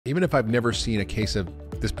Even if I've never seen a case of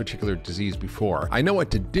this particular disease before, I know what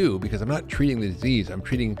to do because I'm not treating the disease, I'm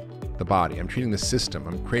treating the body, I'm treating the system,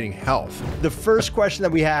 I'm creating health. The first question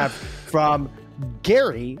that we have from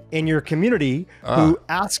Gary in your community who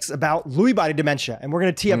asks about Lewy body dementia, and we're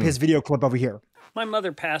going to tee up his video clip over here. My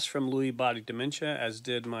mother passed from Lewy body dementia, as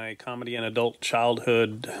did my comedy and adult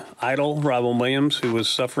childhood idol, Robin Williams, who was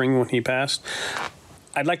suffering when he passed.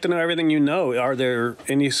 I'd like to know everything you know. Are there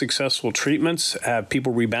any successful treatments? Have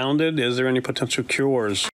people rebounded? Is there any potential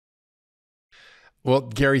cures? Well,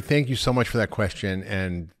 Gary, thank you so much for that question.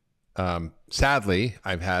 And sadly,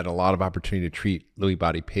 I've had a lot of opportunity to treat Lewy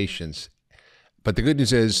body patients. But the good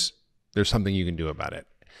news is there's something you can do about it.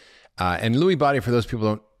 And Lewy body, for those people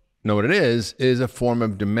who don't know what it is a form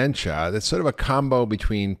of dementia that's sort of a combo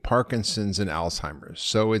between Parkinson's and Alzheimer's.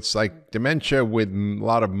 So it's like dementia with a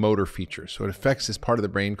lot of motor features. So it affects this part of the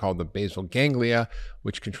brain called the basal ganglia,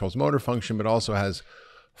 which controls motor function, but also has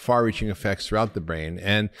far-reaching effects throughout the brain.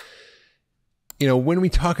 And you know, when we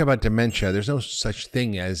talk about dementia, there's no such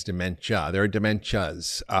thing as dementia. There are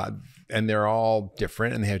dementias, and they're all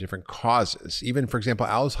different, and they have different causes. Even, for example,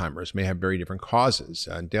 Alzheimer's may have very different causes.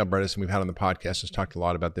 Dale Bredesen, we've had on the podcast, has talked a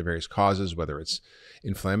lot about the various causes, whether it's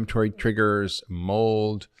inflammatory triggers,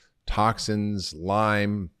 mold, toxins,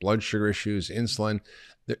 Lyme, blood sugar issues, insulin,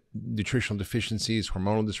 nutritional deficiencies,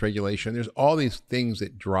 hormonal dysregulation. There's all these things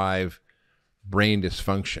that drive brain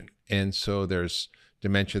dysfunction. And so there's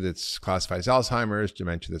dementia that's classified as Alzheimer's,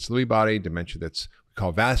 dementia that's Lewy body, dementia that's we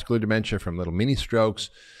call vascular dementia from little mini strokes.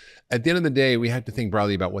 At the end of the day, we have to think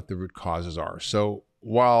broadly about what the root causes are. So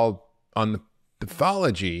while on the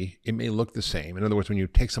pathology, it may look the same. In other words, when you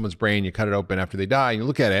take someone's brain, you cut it open after they die, and you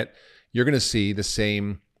look at it, you're going to see the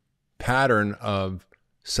same pattern of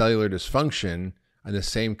cellular dysfunction and the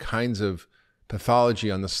same kinds of pathology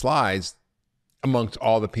on the slides amongst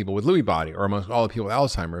all the people with Lewy body, or amongst all the people with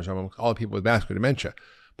Alzheimer's, or amongst all the people with vascular dementia.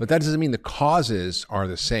 But that doesn't mean the causes are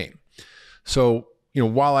the same. So, you know,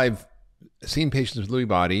 while I've seen patients with Lewy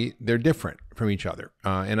body, they're different from each other.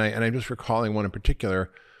 And I'm just recalling one in particular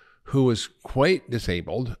who was quite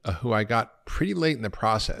disabled, who I got pretty late in the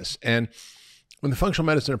process. And when the functional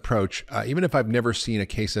medicine approach, even if I've never seen a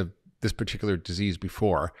case of this particular disease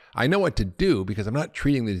before, I know what to do because I'm not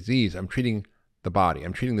treating the disease, I'm treating the body,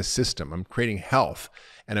 I'm treating the system, I'm creating health,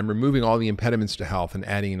 and I'm removing all the impediments to health and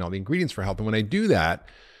adding in all the ingredients for health. And when I do that,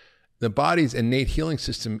 the body's innate healing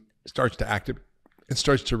system starts to activate. It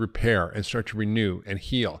starts to repair and start to renew and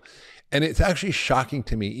heal. And it's actually shocking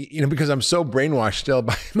to me, you know, because I'm so brainwashed still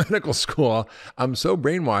by medical school. I'm so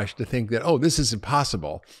brainwashed to think that, oh, this is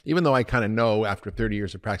impossible. Even though I kind of know after 30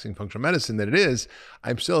 years of practicing functional medicine that it is,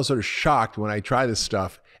 I'm still sort of shocked when I try this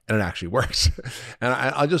stuff and it actually works. And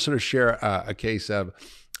I'll just sort of share a case of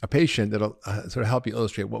a patient that'll sort of help you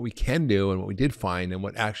illustrate what we can do and what we did find and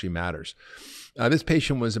what actually matters. This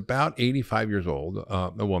patient was about 85 years old,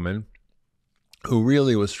 a woman who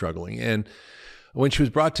really was struggling. And when she was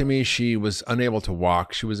brought to me, she was unable to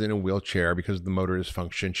walk. She was in a wheelchair because of the motor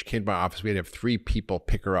dysfunction. She came to my office. We had to have 3 people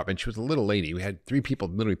pick her up. And she was a little lady. We had 3 people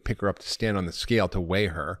literally pick her up to stand on the scale to weigh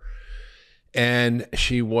her. And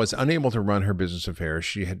she was unable to run her business affairs.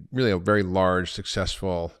 She had really a very large,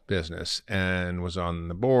 successful business and was on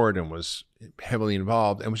the board and was heavily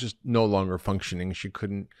involved and was just no longer functioning. She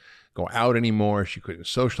couldn't go out anymore. She couldn't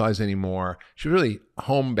socialize anymore. She was really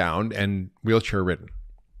homebound and wheelchair ridden.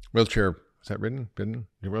 Wheelchair, is that ridden? Ridden?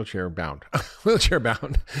 Wheelchair bound. Wheelchair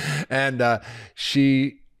bound. And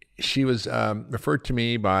she was referred to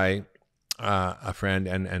me by a friend,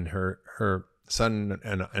 and her son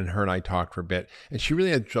and her and I talked for a bit, and she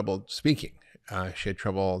really had trouble speaking. She had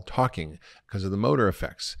trouble talking because of the motor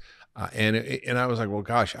effects. And I was like, well,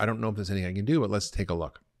 gosh, I don't know if there's anything I can do, but let's take a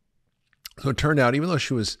look. So it turned out, even though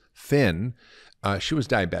she was thin, she was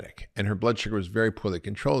diabetic, and her blood sugar was very poorly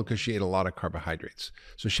controlled because she ate a lot of carbohydrates.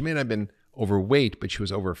 So she may not have been overweight, but she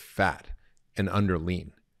was over fat and under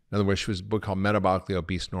lean. In other words, she was what we call metabolically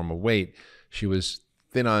obese normal weight. She was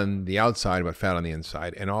thin on the outside, but fat on the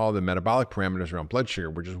inside, and all the metabolic parameters around blood sugar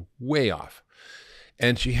were just way off.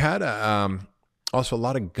 And she had also a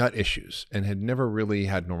lot of gut issues and had never really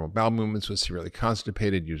had normal bowel movements, was severely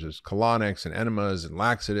constipated, uses colonics and enemas and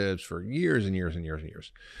laxatives for years and years and years and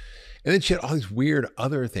years. And then she had all these weird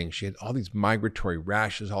other things. She had all these migratory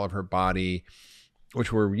rashes all over her body,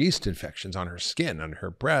 which were yeast infections on her skin, on her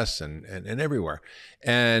breasts and everywhere.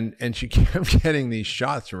 And she kept getting these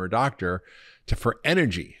shots from her doctor for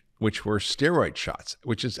energy, which were steroid shots,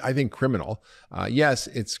 which is, I think, criminal. Yes,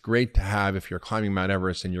 it's great to have if you're climbing Mount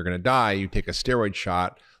Everest and you're going to die, you take a steroid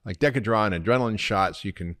shot like Decadron, adrenaline shot, so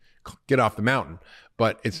you can get off the mountain.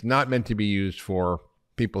 But it's not meant to be used for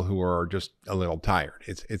people who are just a little tired.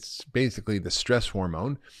 It's basically the stress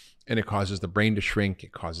hormone, and it causes the brain to shrink.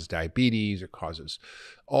 It causes diabetes. It causes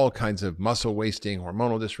all kinds of muscle wasting,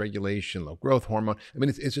 hormonal dysregulation, low growth hormone. I mean,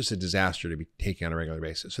 it's just a disaster to be taking on a regular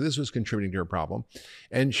basis. So this was contributing to her problem.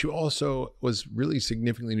 And she also was really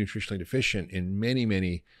significantly nutritionally deficient in many,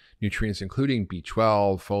 many nutrients, including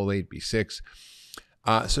B12, folate, B6.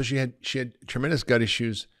 So she had tremendous gut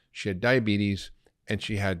issues. She had diabetes, and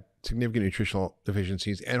she had significant nutritional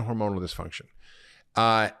deficiencies and hormonal dysfunction.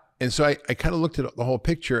 And so I kind of looked at the whole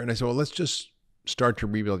picture, and I said, well, let's just start to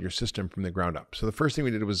rebuild your system from the ground up. So the first thing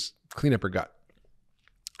we did was clean up her gut.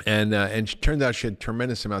 And it turned out she had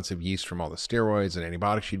tremendous amounts of yeast from all the steroids and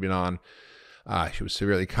antibiotics she'd been on. She was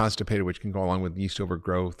severely constipated, which can go along with yeast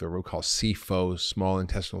overgrowth, or what we call SIFO, small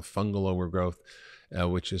intestinal fungal overgrowth,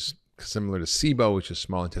 which is similar to SIBO, which is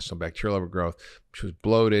small intestinal bacterial overgrowth. She was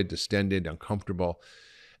bloated, distended, uncomfortable.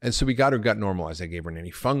 And so we got her gut normalized. I gave her an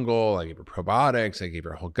antifungal, I gave her probiotics, I gave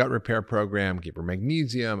her a whole gut repair program, gave her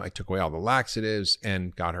magnesium, I took away all the laxatives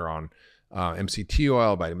and got her on MCT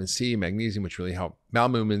oil, vitamin C, magnesium, which really helped bowel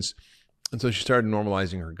movements. And so she started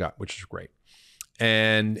normalizing her gut, which is great.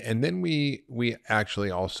 And then we actually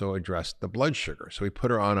also addressed the blood sugar. So we put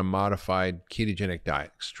her on a modified ketogenic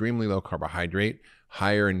diet, extremely low carbohydrate,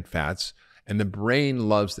 higher in fats. And the brain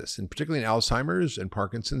loves this. And particularly in Alzheimer's and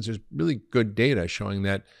Parkinson's, there's really good data showing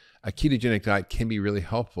that a ketogenic diet can be really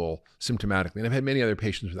helpful symptomatically. And I've had many other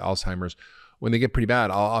patients with Alzheimer's. When they get pretty bad,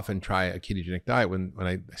 I'll often try a ketogenic diet when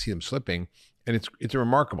I see them slipping. And it's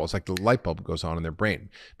remarkable. It's like the light bulb goes on in their brain,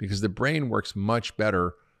 because the brain works much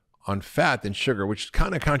better on fat than sugar, which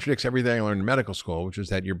kind of contradicts everything I learned in medical school, which is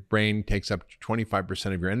that your brain takes up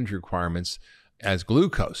 25% of your energy requirements as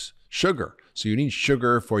glucose, sugar. So you need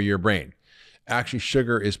sugar for your brain. Actually,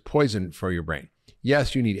 sugar is poison for your brain.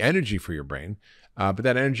 Yes, you need energy for your brain, but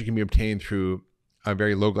that energy can be obtained through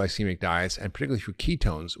very low glycemic diets, and particularly through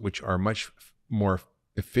ketones, which are much more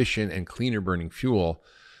efficient and cleaner burning fuel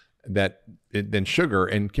than sugar,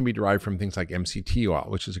 and can be derived from things like MCT oil,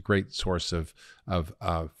 which is a great source of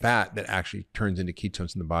fat that actually turns into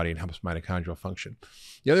ketones in the body and helps mitochondrial function.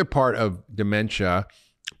 The other part of dementia,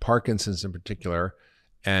 Parkinson's in particular,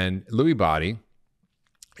 and Lewy body,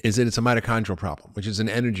 is that it's a mitochondrial problem, which is an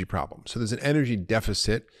energy problem. So there's an energy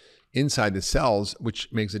deficit inside the cells, which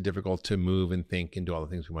makes it difficult to move and think and do all the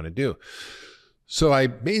things we want to do. So I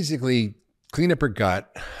basically cleaned up her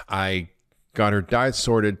gut. I got her diet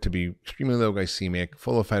sorted to be extremely low glycemic,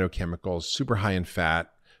 full of phytochemicals, super high in fat,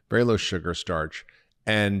 very low sugar, starch,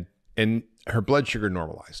 and her blood sugar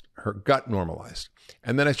normalized, her gut normalized.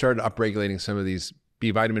 And then I started upregulating some of these B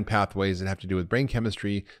vitamin pathways that have to do with brain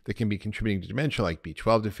chemistry that can be contributing to dementia, like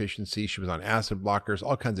B12 deficiency. She was on acid blockers,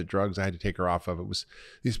 all kinds of drugs I had to take her off of.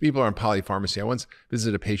 These people are on polypharmacy. I once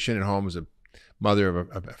visited a patient at home, was a mother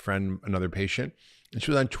of a friend, another patient, and she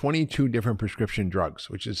was on 22 different prescription drugs,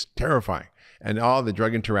 which is terrifying. And all the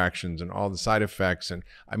drug interactions and all the side effects. And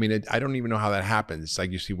I mean, I don't even know how that happens. It's like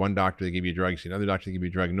you see one doctor, they give you a drug, you see another doctor, they give you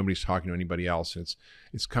a drug, and nobody's talking to anybody else. And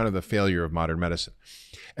it's kind of the failure of modern medicine.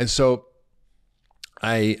 And so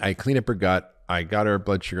I cleaned up her gut. I got her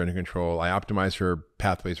blood sugar under control. I optimized her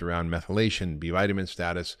pathways around methylation, B vitamin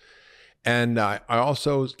status. And I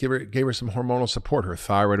also gave her some hormonal support. Her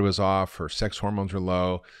thyroid was off. Her sex hormones were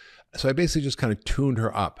low. So I basically just kind of tuned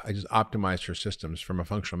her up. I just optimized her systems from a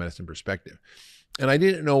functional medicine perspective. And I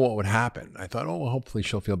didn't know what would happen. I thought, oh, well, hopefully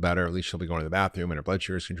she'll feel better. At least she'll be going to the bathroom and her blood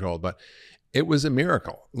sugar is controlled. But it was a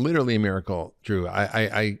miracle, literally a miracle, Drew.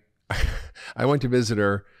 I went to visit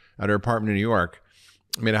her at her apartment in New York.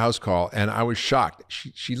 I made a house call, and I was shocked.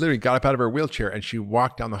 She literally got up out of her wheelchair and she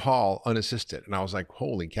walked down the hall unassisted. And I was like,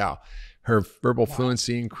 holy cow. Her verbal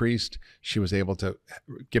fluency increased. She was able to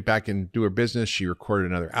get back and do her business. She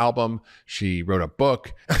recorded another album. She wrote a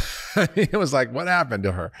book. It was like, what happened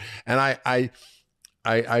to her? And I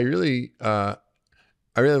really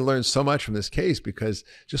learned so much from this case, because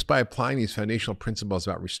just by applying these foundational principles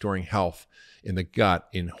about restoring health in the gut,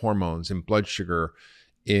 in hormones, in blood sugar,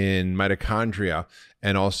 in mitochondria,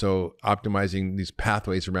 and also optimizing these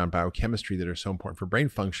pathways around biochemistry that are so important for brain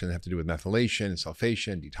function that have to do with methylation and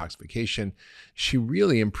sulfation, detoxification, she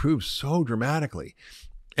really improved so dramatically.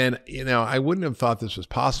 And, you know, I wouldn't have thought this was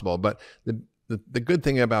possible, but the good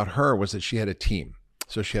thing about her was that she had a team.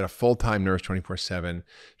 So she had a full-time nurse 24/7.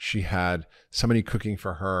 She had somebody cooking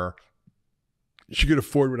for her. She could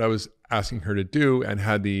afford what I was asking her to do and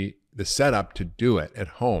had the setup to do it at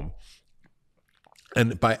home.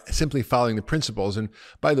 And by simply following the principles, and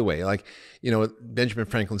by the way, like, you know, Benjamin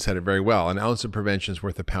Franklin said it very well, an ounce of prevention is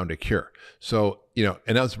worth a pound of cure. So, you know,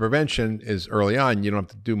 an ounce of prevention is early on, you don't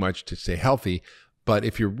have to do much to stay healthy. But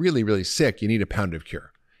if you're really, really sick, you need a pound of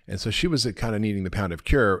cure. And so she was kind of needing the pound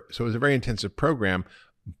cure. So it was a very intensive program,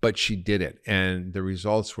 but she did it. And the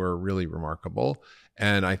results were really remarkable.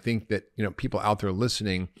 And I think that, people out there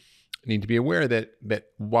listening need to be aware that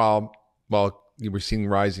while we're seeing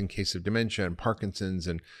rising cases of dementia and Parkinson's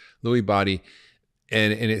and Lewy body,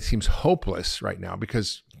 and it seems hopeless right now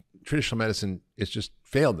because traditional medicine has just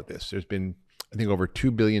failed at this. There's been, I think, over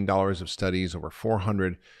 $2 billion of studies, over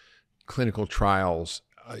 400 clinical trials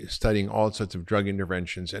studying all sorts of drug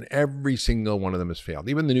interventions, and every single one of them has failed.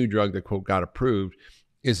 Even the new drug that, quote, got approved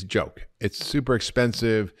is a joke. It's super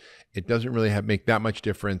expensive. It doesn't really make that much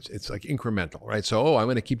difference. It's like incremental, right? So, I'm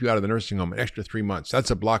going to keep you out of the nursing home an extra 3 months.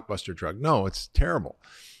 That's a blockbuster drug. No, it's terrible.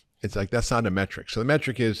 It's like, that's not a metric. So the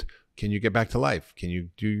metric is, can you get back to life? Can you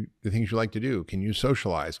do the things you like to do? Can you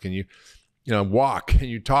socialize? Can you, walk? Can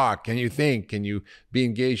you talk? Can you think? Can you be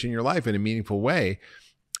engaged in your life in a meaningful way?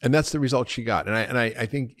 And that's the result she got. And I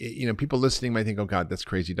think, people listening might think, oh God, that's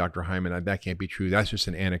crazy, Dr. Hyman. That can't be true. That's just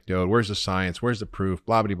an anecdote. Where's the science? Where's the proof?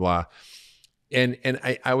 Blah, blah, blah. And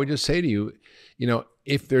I would just say to you,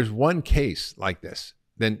 if there's one case like this,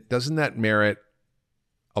 then doesn't that merit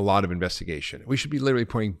a lot of investigation? We should be literally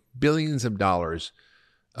pouring billions of dollars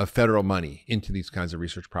of federal money into these kinds of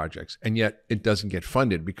research projects. And yet it doesn't get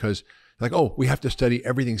funded because we have to study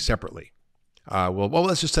everything separately. Well,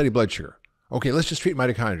 let's just study blood sugar. Okay, let's just treat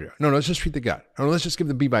mitochondria. No, let's just treat the gut. No, let's just give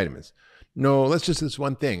them B vitamins. No, let's just this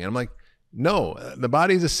one thing. And I'm like, no, the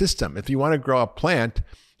body is a system. If you want to grow a plant,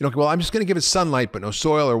 I'm just going to give it sunlight, but no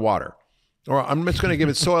soil or water. Or I'm just going to give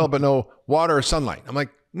it soil, but no water or sunlight. I'm like,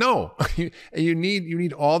 no, you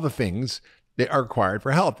need all the things that are required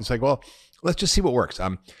for health. It's like, well, let's just see what works.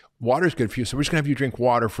 Water is good for you. So we're just going to have you drink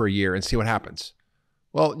water for a year and see what happens.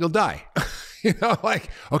 Well, you'll die.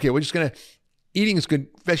 Okay, we're just going to, eating is good.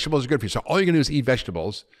 Vegetables are good for you. So all you're going to do is eat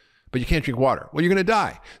vegetables, but you can't drink water. Well, you're going to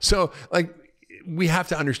die. So we have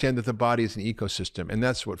to understand that the body is an ecosystem, and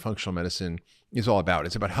that's what functional medicine is all about.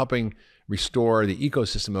 It's about helping restore the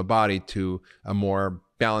ecosystem of the body to a more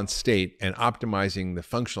balanced state and optimizing the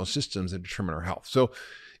functional systems that determine our health. So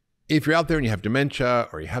if you're out there and you have dementia,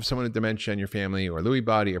 or you have someone with dementia in your family, or Lewy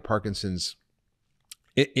body or Parkinson's,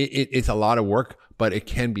 it's a lot of work, but it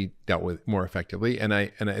can be dealt with more effectively. And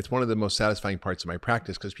it's one of the most satisfying parts of my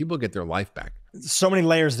practice because people get their life back. So many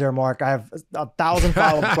layers there, Mark. I have 1,000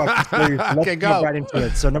 follow-up questions for you. Let's go right into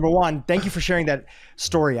it. So number one, thank you for sharing that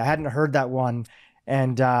story. I hadn't heard that one.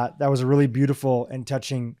 And that was a really beautiful and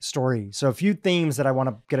touching story. So a few themes that I want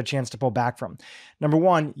to get a chance to pull back from. Number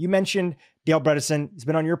one, you mentioned Dale Bredesen. He's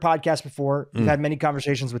been on your podcast before. You've had many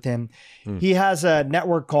conversations with him. He has a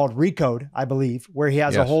network called Recode, I believe, where he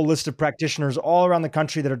has a whole list of practitioners all around the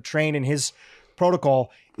country that are trained in his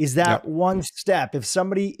protocol. Is that one step? If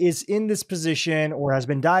somebody is in this position or has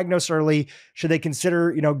been diagnosed early, should they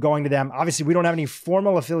consider, going to them? Obviously, we don't have any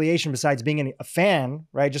formal affiliation besides being a fan,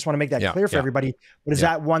 right? Just want to make that clear for everybody. But is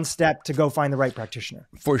that one step to go find the right practitioner?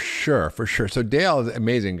 For sure. So Dale is an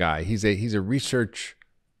amazing guy. He's a research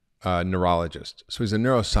neurologist. So he's a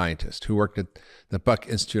neuroscientist who worked at the Buck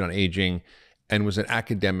Institute on Aging and was an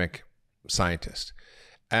academic scientist.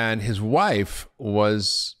 And his wife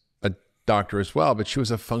was a doctor as well, but she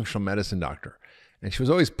was a functional medicine doctor. And she was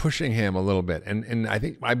always pushing him a little bit. And I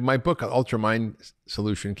think my book, Ultra Mind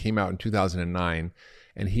Solution, came out in 2009.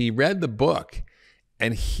 And he read the book,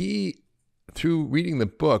 and he, through reading the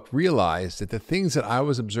book, realized that the things that I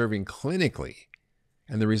was observing clinically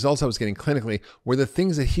and the results I was getting clinically were the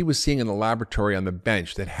things that he was seeing in the laboratory on the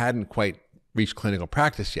bench that hadn't quite reached clinical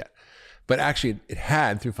practice yet. But actually it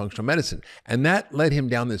had through functional medicine. And that led him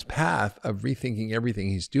down this path of rethinking everything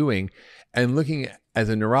he's doing and looking as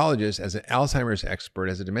a neurologist, as an Alzheimer's expert,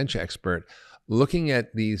 as a dementia expert, looking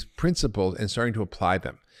at these principles and starting to apply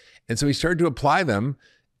them. And so he started to apply them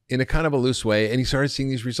in a kind of a loose way, and he started seeing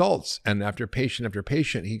these results. And after patient,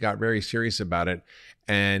 he got very serious about it.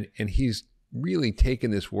 And he's really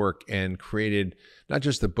taken this work and created not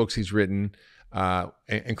just the books he's written,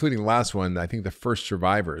 including the last one, I think The First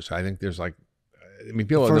Survivors. I think there's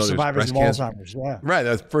people know there's breast cancer. Alzheimer's, right.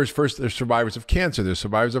 That's first there's survivors of cancer, there's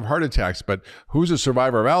survivors of heart attacks, but who's a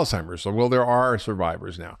survivor of Alzheimer's? So, well, there are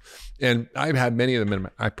survivors now. And I've had many of them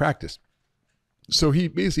in my practice. So he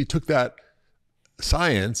basically took that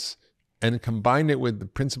science and combined it with the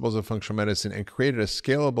principles of functional medicine and created a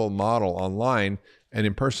scalable model online and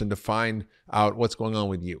in person to find out what's going on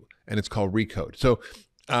with you. And it's called Recode. So,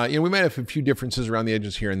 we might have a few differences around the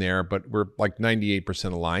edges here and there, but we're like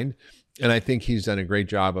 98% aligned. And I think he's done a great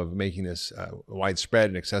job of making this widespread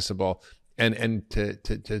and accessible. And to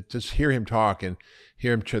just hear him talk and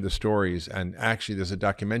hear him share the stories. And actually, there's a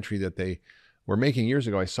documentary that they were making years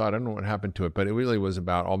ago. I saw it. I don't know what happened to it, but it really was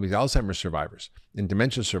about all these Alzheimer's survivors and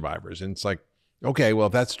dementia survivors. And it's like, okay, well,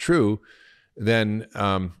 if that's true, then,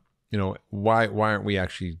 why aren't we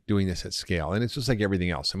actually doing this at scale? And it's just like everything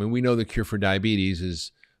else. I mean, we know the cure for diabetes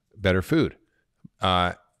is better food.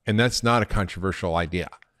 And that's not a controversial idea.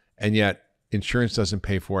 And yet insurance doesn't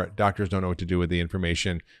pay for it. Doctors don't know what to do with the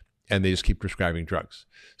information, and they just keep prescribing drugs.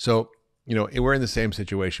 So, we're in the same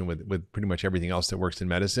situation with pretty much everything else that works in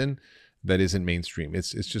medicine that isn't mainstream.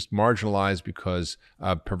 It's just marginalized because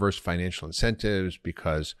of perverse financial incentives,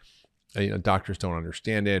 because doctors don't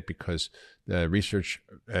understand it, because the research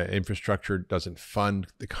infrastructure doesn't fund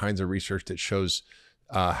the kinds of research that shows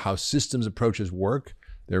how systems approaches work.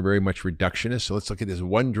 They're very much reductionist. So let's look at this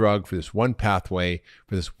one drug for this one pathway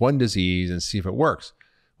for this one disease and see if it works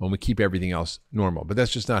when we keep everything else normal. But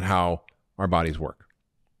that's just not how our bodies work.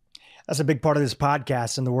 That's a big part of this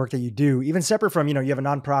podcast and the work that you do, even separate from, you have a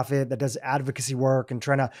nonprofit that does advocacy work and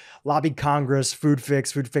trying to lobby Congress,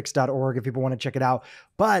 foodfix.org if people want to check it out.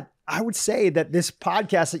 But I would say that this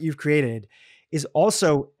podcast that you've created is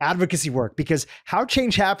also advocacy work, because how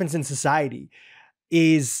change happens in society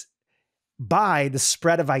is by the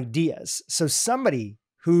spread of ideas. So somebody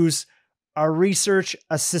who's a research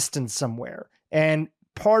assistant somewhere and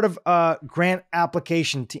part of a grant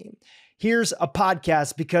application team here's a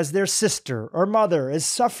podcast because their sister or mother is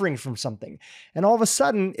suffering from something. And all of a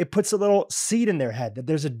sudden it puts a little seed in their head that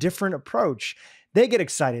there's a different approach. They get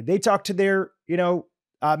excited. They talk to their,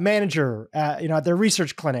 manager, at their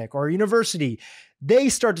research clinic or university. They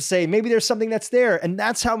start to say, maybe there's something that's there. And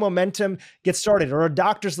that's how momentum gets started. Or a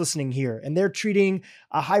doctor's listening here and they're treating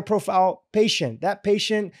a high profile patient. That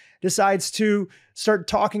patient decides to start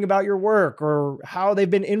talking about your work or how they've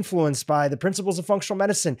been influenced by the principles of functional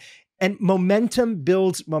medicine. And momentum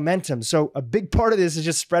builds momentum. So a big part of this is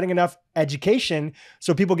just spreading enough education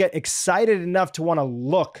so people get excited enough to want to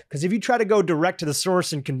look. Because if you try to go direct to the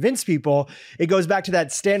source and convince people, it goes back to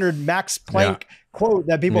that standard Max Planck quote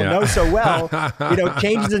that people know so well.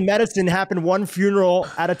 Changes in medicine happen one funeral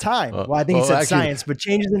at a time. Well, I think he said science, but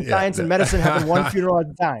changes in science and medicine happen one funeral at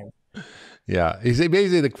a time. Yeah.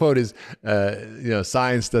 Basically the quote is,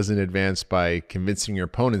 science doesn't advance by convincing your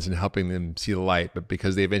opponents and helping them see the light, but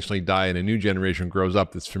because they eventually die and a new generation grows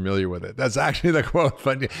up that's familiar with it. That's actually the quote,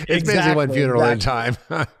 but it's basically one funeral at a time.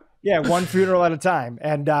 Yeah, one funeral at a time.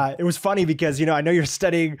 And it was funny because, I know you're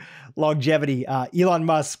studying longevity. Elon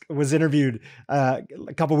Musk was interviewed a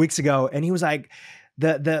couple of weeks ago, and he was like,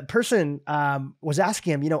 the person was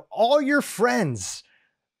asking him, all your friends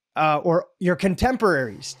or your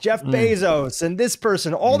contemporaries, Jeff Bezos and this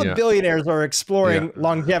person, all the billionaires are exploring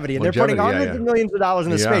longevity, and they're putting hundreds of millions of dollars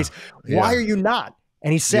into space. Why are you not?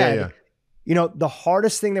 And he said, the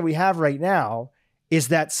hardest thing that we have right now is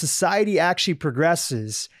that society actually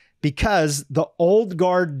progresses because the old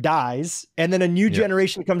guard dies and then a new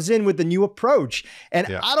generation comes in with a new approach. And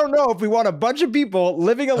I don't know if we want a bunch of people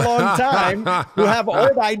living a long time who have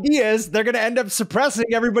old ideas, they're going to end up suppressing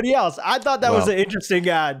everybody else. I thought that was an interesting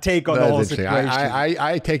take on the whole situation.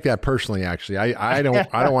 I take that personally, actually. I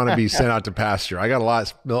don't want to be sent out to pasture. I got a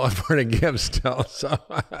lot more to give still. So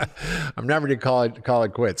I'm never going to call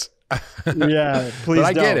it quits. Yeah, please. But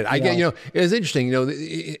I get it. I get, it's interesting.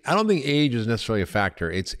 I don't think age is necessarily a factor.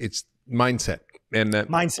 It's mindset, and that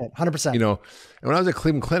mindset, 100%. And when I was at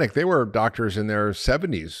Cleveland Clinic, they were doctors in their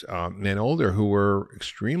 70s and older who were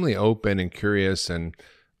extremely open and curious and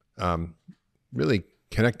really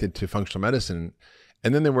connected to functional medicine.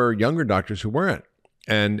 And then there were younger doctors who weren't,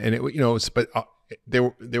 and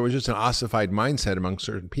there was just an ossified mindset among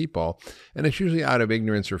certain people, and it's usually out of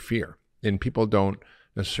ignorance or fear, and people don't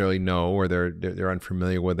necessarily know, or they're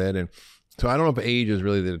unfamiliar with it. And so I don't know if age is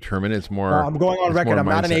really the determinant. It's more. I'm going on record. I'm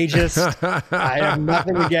not an ageist. I have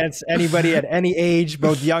nothing against anybody at any age,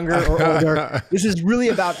 both younger or older. This is really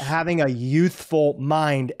about having a youthful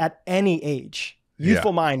mind at any age.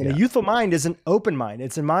 Youthful mind. And a youthful mind is an open mind.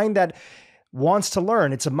 It's a mind that wants to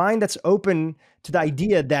learn. It's a mind that's open to the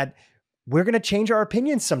idea that we're going to change our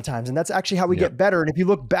opinions sometimes. And that's actually how we get better. And if you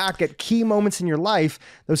look back at key moments in your life,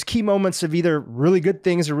 those key moments of either really good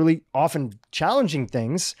things or really often challenging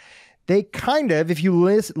things, they kind of, if you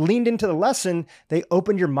leaned into the lesson, they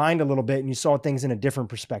opened your mind a little bit and you saw things in a different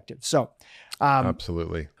perspective. So,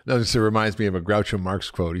 absolutely. No, this reminds me of a Groucho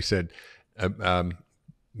Marx quote. He said,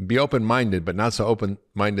 be open-minded, but not so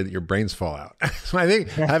open-minded that your brains fall out. So I think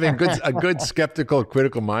having a good skeptical,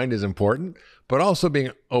 critical mind is important, but also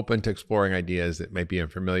being open to exploring ideas that might be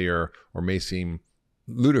unfamiliar or may seem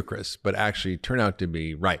ludicrous, but actually turn out to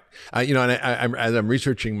be right. As I'm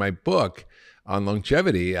researching my book on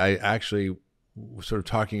longevity, I actually was sort of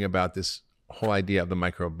talking about this whole idea of the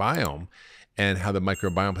microbiome. and how the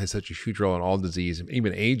microbiome plays such a huge role in all disease,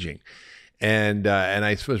 even aging. And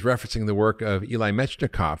I was referencing the work of Eli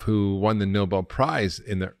Metchnikoff, who won the Nobel Prize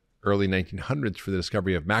in the early 1900s for the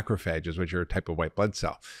discovery of macrophages, which are a type of white blood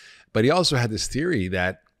cell. But he also had this theory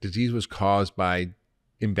that disease was caused by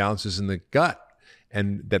imbalances in the gut,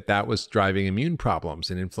 and that was driving immune problems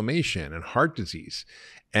and inflammation and heart disease.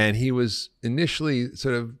 And he was initially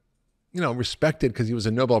sort of, respected because he was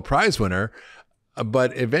a Nobel Prize winner,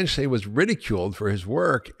 but eventually was ridiculed for his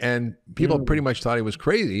work, and people pretty much thought he was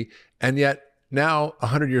crazy. And yet now,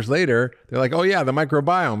 100 years later, they're like, oh yeah, the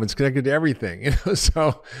microbiome, it's connected to everything.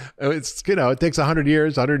 So it's, it takes 100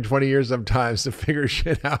 years, 120 years sometimes to figure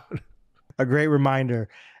shit out. A great reminder.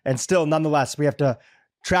 And still, nonetheless, we have to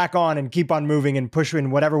track on and keep on moving and push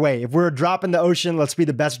in whatever way. If we're a drop in the ocean, let's be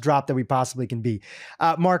the best drop that we possibly can be.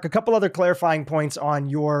 Mark, a couple other clarifying points on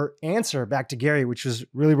your answer back to Gary, which was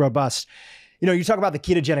really robust. You talk about the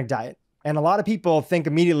ketogenic diet, and a lot of people think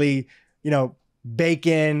immediately,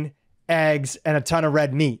 bacon, eggs, and a ton of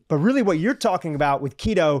red meat. But really what you're talking about with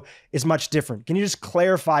keto is much different. Can you just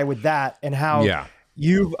clarify with that and how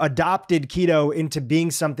you've adopted keto into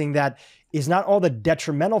being something that is not all the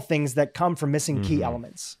detrimental things that come from missing key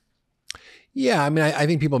elements? Yeah, I mean, I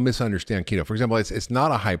think people misunderstand keto. For example, it's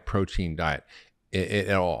not a high protein diet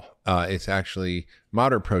at all. It's actually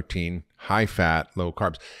moderate protein, high fat, low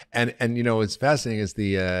carbs. And what's fascinating is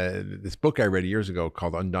this book I read years ago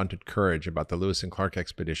called Undaunted Courage about the Lewis and Clark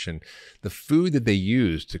expedition. The food that they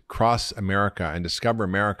used to cross America and discover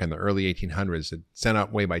America in the early 1800s, sent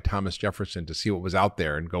out way by Thomas Jefferson to see what was out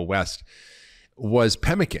there and go west, was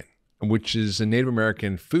pemmican, which is a Native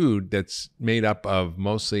American food that's made up of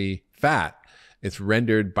mostly fat. It's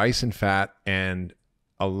rendered bison fat and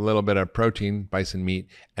a little bit of protein, bison meat,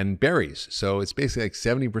 and berries. So it's basically like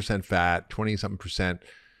 70% fat, 20-something%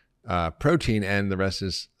 protein, and the rest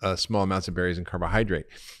is small amounts of berries and carbohydrate.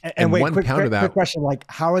 And wait, quick question, like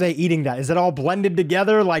how are they eating that? Is it all blended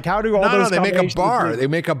together? Like how do all those they make a bar. They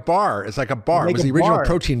make a bar. It's like a bar. It was the original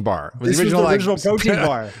protein bar. This was the original protein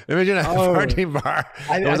bar. The original protein bar.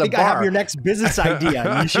 I think I have your next business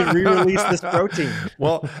idea. You should re-release this protein.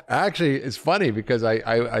 Well, actually, it's funny because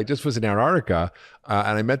I just was in Antarctica,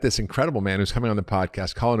 and I met this incredible man who's coming on the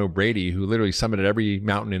podcast, Colin O'Brady, who literally summited every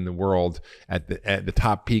mountain in the world at the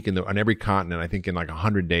top peak on every continent, I think in like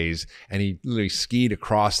 100 days. And he literally skied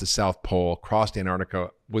across the South Pole, crossed Antarctica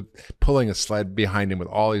with pulling a sled behind him with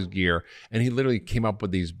all his gear. And he literally came up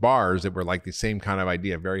with these bars that were like the same kind of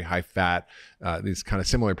idea, very high fat, these kind of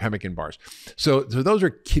similar pemmican bars. So those are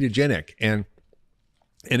ketogenic, and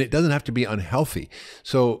it doesn't have to be unhealthy.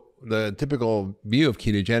 So the typical view of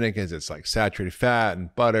ketogenic is it's like saturated fat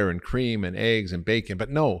and butter and cream and eggs and bacon. But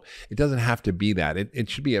no, it doesn't have to be that. It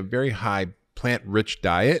should be a very high plant-rich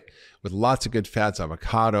diet with lots of good fats,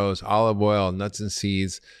 avocados, olive oil, nuts and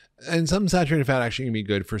seeds. And some saturated fat actually can be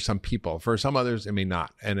good for some people. For some others, it may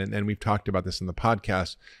not. And we've talked about this in the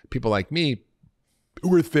podcast. People like me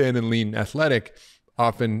who are thin and lean and athletic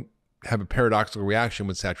often have a paradoxical reaction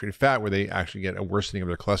with saturated fat where they actually get a worsening of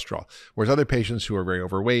their cholesterol. Whereas other patients who are very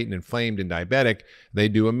overweight and inflamed and diabetic, they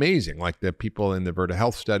do amazing. Like the people in the Vuori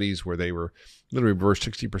Health studies where they were literally reversed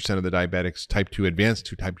 60% of the diabetics, type 2 advanced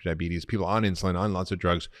to type 2 diabetes, people on insulin, on lots of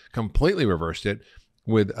drugs, completely reversed it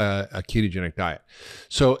with a ketogenic diet.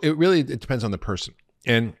 So it depends on the person.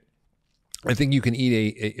 And I think you can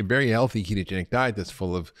eat a very healthy ketogenic diet that's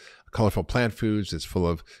full of colorful plant foods, that's full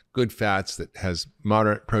of good fats, that has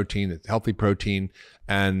moderate protein, that's healthy protein,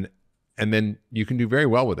 and then you can do very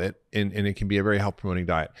well with it, and it can be a very health promoting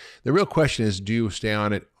diet. The real question is, do you stay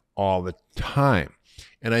on it all the time?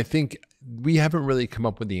 And I think we haven't really come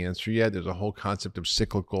up with the answer yet. There's a whole concept of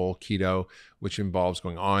cyclical keto, which involves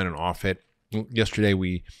going on and off it. Yesterday,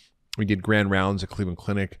 we did grand rounds at Cleveland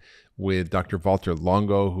Clinic with Dr. Walter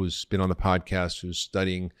Longo, who's been on the podcast, who's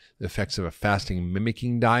studying the effects of a fasting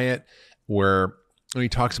mimicking diet, where he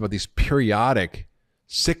talks about these periodic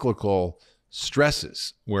cyclical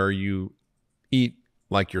stresses where you eat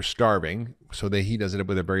like you're starving. So he does it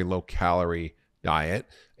with a very low calorie diet,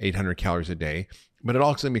 800 calories a day. But it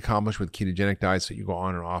also can be accomplished with ketogenic diets that you go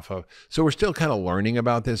on and off of. So we're still kind of learning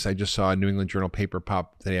about this. I just saw a New England Journal paper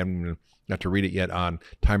pop today. I haven't even got to read it yet on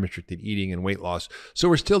time-restricted eating and weight loss. So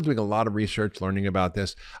we're still doing a lot of research, learning about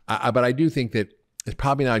this. But I do think that it's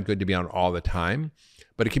probably not good to be on all the time,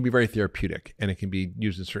 but it can be very therapeutic, and it can be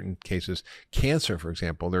used in certain cases. Cancer, for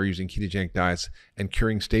example, they're using ketogenic diets and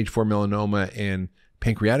curing stage 4 melanoma and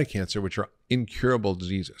pancreatic cancer, which are incurable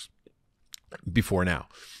diseases before now.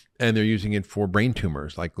 And they're using it for brain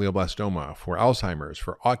tumors like glioblastoma, for Alzheimer's,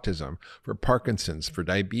 for autism, for Parkinson's, for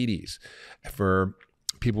diabetes, for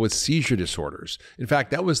people with seizure disorders. In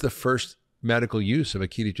fact, that was the first medical use of a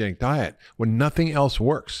ketogenic diet when nothing else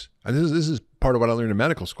works. And this is part of what I learned in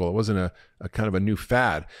medical school. It wasn't a kind of a new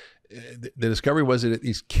fad. The discovery was that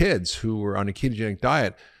these kids who were on a ketogenic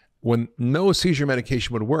diet, when no seizure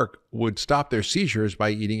medication would work, would stop their seizures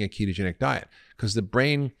by eating a ketogenic diet because the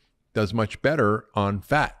brain does much better on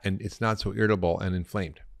fat and it's not so irritable and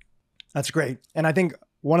inflamed. That's great. And I think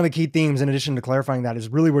one of the key themes, in addition to clarifying that, is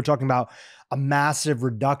really we're talking about a massive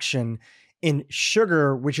reduction in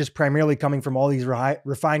sugar, which is primarily coming from all these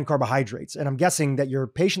refined carbohydrates. And I'm guessing that your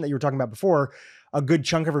patient that you were talking about before, a good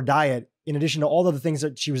chunk of her diet, in addition to all of the things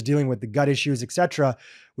that she was dealing with, the gut issues, et cetera,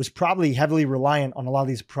 was probably heavily reliant on a lot of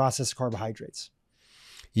these processed carbohydrates.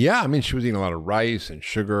 Yeah, I mean, she was eating a lot of rice and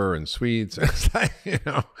sugar and sweets. It's like,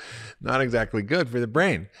 not exactly good for the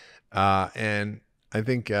brain. And I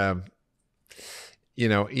think,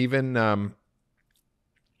 even...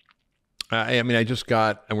 I just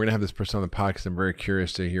got, and we're going to have this person on the podcast. I'm very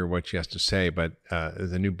curious to hear what she has to say, but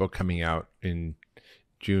there's a new book coming out in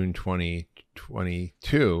June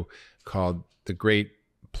 2022 called The Great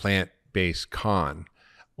Plant-Based Con,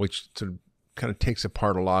 which sort of kind of takes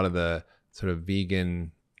apart a lot of the sort of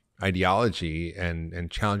vegan ideology and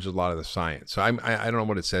challenges a lot of the science. So I don't know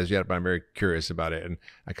what it says yet, but I'm very curious about it. And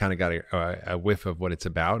I kind of got a whiff of what it's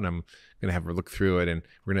about, and I'm going to have a look through it, and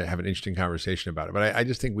we're going to have an interesting conversation about it. But I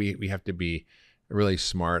just think we have to be really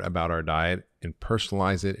smart about our diet and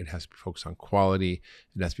personalize it. It has to be focused on quality.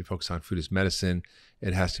 It has to be focused on food as medicine.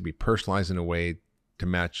 It has to be personalized in a way to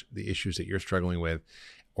match the issues that you're struggling with,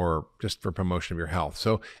 or just for promotion of your health.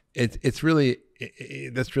 So that's really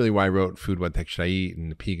why I wrote Food, What the Heck Should I Eat?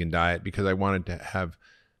 And the Vegan Diet, because I wanted to have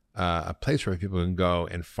a place where people can go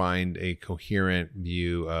and find a coherent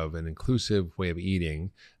view of an inclusive way of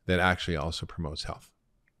eating that actually also promotes health.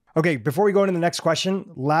 Okay, before we go into the next question,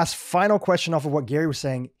 final question off of what Gary was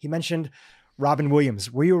saying. He mentioned Robin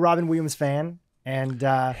Williams. Were you a Robin Williams fan? And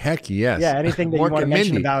heck yes. Yeah, anything that you want to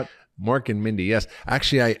mention about Mork and Mindy? Yes,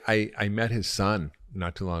 actually, I met his son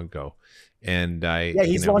not too long ago, and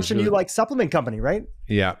he's launched a new supplement company, right?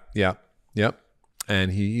 Yep.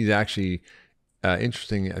 And he's actually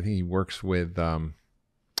interesting. I think he works with another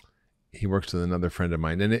friend of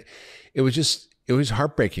mine, and it was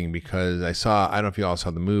heartbreaking because I don't know if you all saw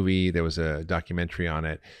the movie. There was a documentary on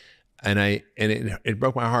it, and it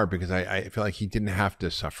broke my heart because I feel like he didn't have to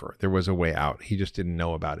suffer. There was a way out. He just didn't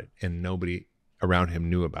know about it, and nobody around him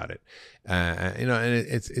knew about it. And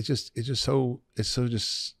it just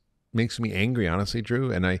makes me angry, honestly,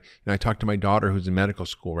 Drew. And I talked to my daughter who's in medical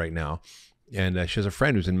school right now, and she has a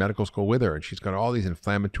friend who's in medical school with her, and she's got all these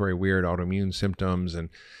inflammatory, weird autoimmune symptoms, and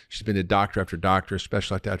she's been to doctor after doctor,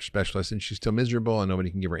 specialist after specialist, and she's still miserable, and nobody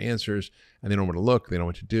can give her answers, and they don't know where to look, they don't know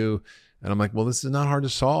what to do. And I'm like, well, this is not hard to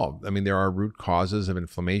solve. I mean, there are root causes of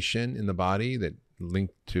inflammation in the body that link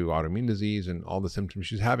to autoimmune disease and all the symptoms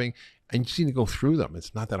she's having, and you just need to go through them.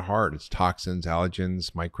 It's not that hard. It's toxins,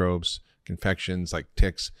 allergens, microbes, infections like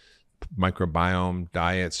ticks, microbiome,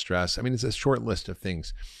 diet, stress. I mean, it's a short list of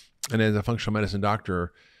things. And as a functional medicine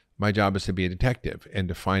doctor, my job is to be a detective and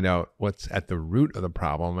to find out what's at the root of the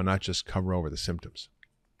problem and not just cover over the symptoms.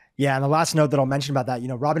 Yeah. And the last note that I'll mention about that,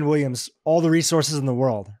 Robin Williams, all the resources in the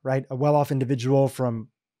world, right? A well-off individual from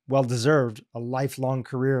well-deserved, a lifelong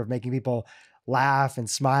career of making people laugh and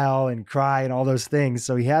smile and cry and all those things.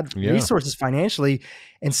 So he had resources financially,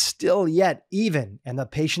 and still yet even, and the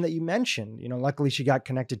patient that you mentioned, luckily she got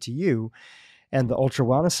connected to you and the Ultra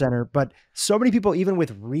Wellness Center, but so many people, even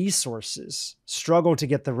with resources, struggle to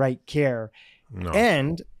get the right care. No.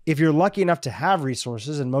 And if you're lucky enough to have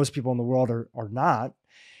resources, and most people in the world are not,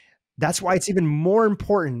 that's why it's even more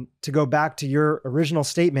important to go back to your original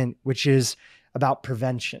statement, which is about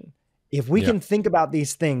prevention. If we can think about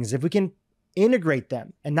these things, if we can integrate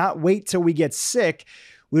them and not wait till we get sick,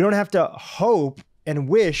 we don't have to hope and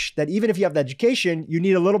wish that even if you have the education, you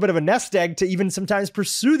need a little bit of a nest egg to even sometimes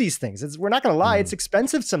pursue these things. We're not going to lie. It's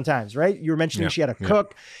expensive sometimes, right? You were mentioning she had a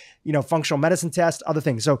cook, functional medicine test, other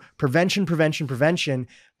things. So prevention,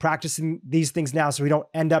 practicing these things now so we don't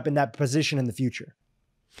end up in that position in the future.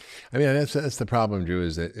 I mean, that's the problem, Drew,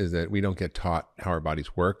 is that we don't get taught how our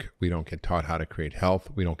bodies work. We don't get taught how to create health.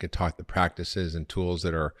 We don't get taught the practices and tools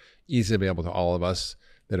that are easily available to all of us,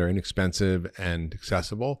 that are inexpensive and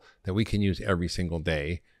accessible, that we can use every single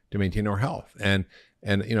day to maintain our health. And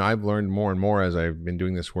I've learned more and more as I've been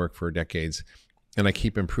doing this work for decades, and I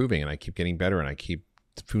keep improving and I keep getting better and I keep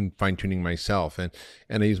fine-tuning myself, and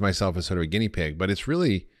I use myself as sort of a guinea pig. But it's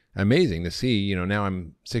really amazing to see, now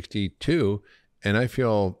I'm 62 and I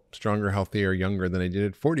feel stronger, healthier, younger than I did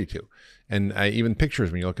at 42. And even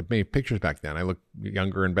pictures, when you look at me, pictures back then, I look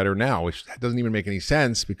younger and better now, which doesn't even make any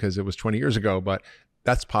sense because it was 20 years ago, but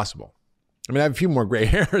that's possible. I mean, I have a few more gray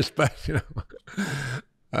hairs, but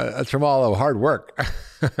that's from all the hard work.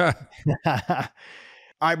 All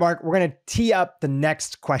right, Mark, we're going to tee up the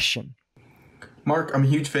next question. Mark, I'm a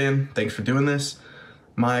huge fan. Thanks for doing this.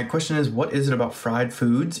 My question is, what is it about fried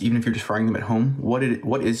foods, even if you're just frying them at home, what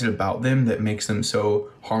is it about them that makes them so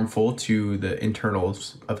harmful to the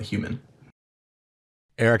internals of a human?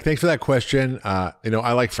 Eric, thanks for that question. I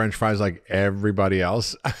like French fries like everybody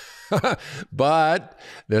else, but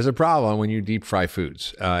there's a problem when you deep fry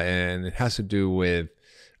foods, and it has to do with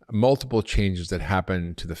multiple changes that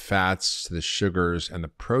happen to the fats, to the sugars, and the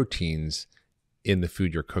proteins in the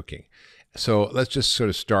food you're cooking. So let's just sort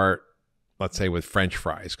of start, let's say, with French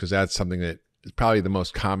fries, because that's something that is probably the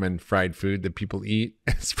most common fried food that people eat.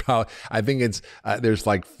 There's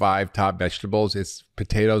like 5 top vegetables.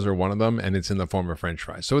 Potatoes are one of them, and it's in the form of French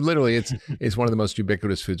fries. So literally, it's one of the most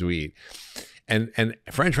ubiquitous foods we eat. And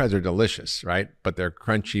French fries are delicious, right? But they're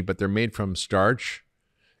crunchy, but they're made from starch,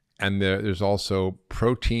 and there's also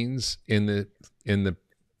proteins in the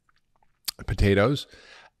potatoes.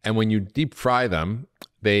 And when you deep fry them,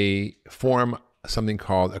 they form something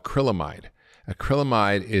called acrylamide.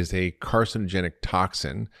 Acrylamide is a carcinogenic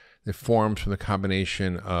toxin that forms from the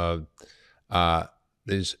combination of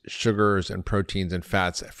these sugars and proteins and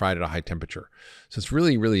fats fried at a high temperature. So it's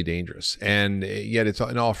really, really dangerous. And yet it's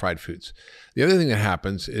in all fried foods. The other thing that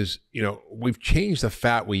happens is, we've changed the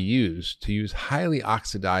fat we use to use highly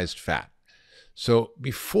oxidized fat. So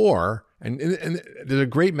before, and there's a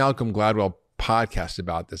great Malcolm Gladwell podcast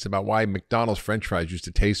about this, about why McDonald's French fries used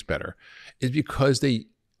to taste better, is because they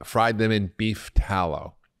fried them in beef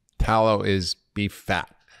tallow. Tallow is beef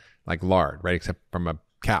fat, like lard, right? Except from a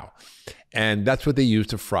cow. And that's what they use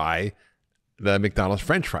to fry the McDonald's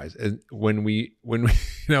French fries. And when we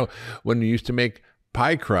used to make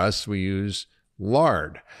pie crusts, we use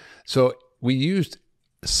lard. So we used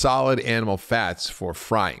solid animal fats for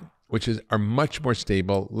frying, which are much more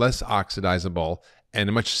stable, less oxidizable, and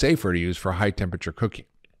much safer to use for high temperature cooking.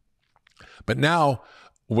 But now,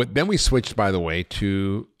 then we switched, by the way,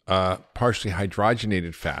 to partially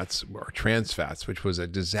hydrogenated fats or trans fats, which was a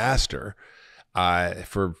disaster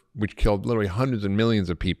which killed literally hundreds of millions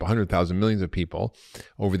of people, 100,000 millions of people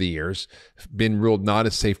over the years, been ruled not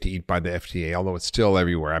as safe to eat by the FDA, although it's still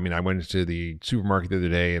everywhere. I mean, I went into the supermarket the other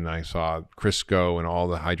day and I saw Crisco and all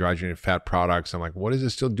the hydrogenated fat products. I'm like, what is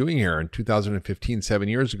this still doing here? In 2015, 7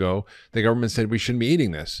 years ago, the government said we shouldn't be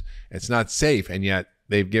eating this. It's not safe. And yet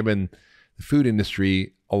they've given the food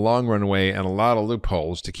industry a long runway and a lot of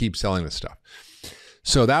loopholes to keep selling this stuff.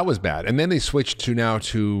 So that was bad. And then they switched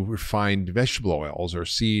to refined vegetable oils or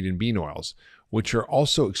seed and bean oils, which are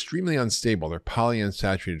also extremely unstable. They're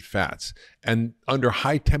polyunsaturated fats. And under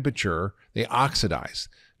high temperature, they oxidize.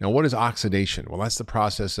 Now, what is oxidation? Well, that's the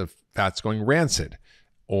process of fats going rancid,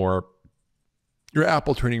 or your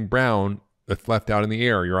apple turning brown that's left out in the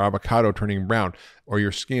air, your avocado turning brown, or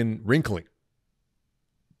your skin wrinkling.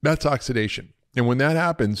 That's oxidation. And when that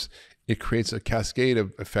happens, it creates a cascade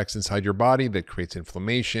of effects inside your body that creates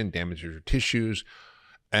inflammation, damages your tissues.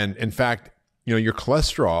 And in fact, your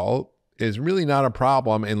cholesterol is really not a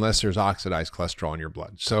problem unless there's oxidized cholesterol in your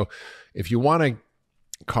blood. So if you want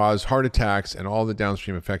to cause heart attacks and all the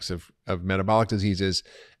downstream effects of metabolic diseases,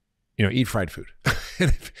 eat fried food.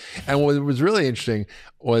 And what was really interesting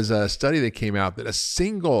was a study that came out that a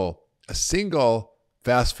single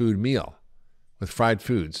fast food meal with fried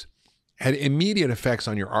foods had immediate effects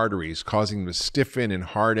on your arteries, causing them to stiffen and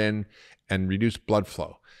harden and reduce blood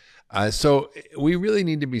flow. So we really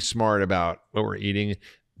need to be smart about what we're eating.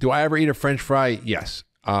 Do I ever eat a French fry? Yes.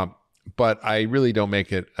 But I really don't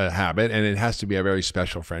make it a habit, and it has to be a very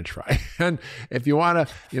special French fry. And if you want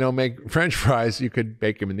to, make French fries, you could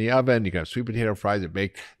bake them in the oven. You can have sweet potato fries that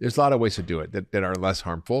bake. There's a lot of ways to do it that are less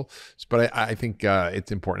harmful. But I think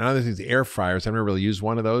it's important. Another thing is the air fryers. I've never really used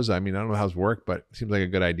one of those. I mean, I don't know how those work, but it seems like a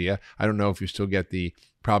good idea. I don't know if you still get the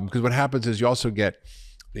problem, because what happens is you also get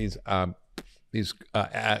these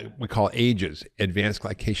we call AGEs, advanced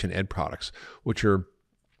glycation end products, which are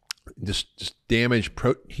just damaged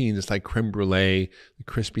proteins. It's like creme brulee, the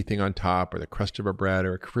crispy thing on top, or the crust of a bread,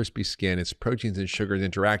 or a crispy skin. It's proteins and sugars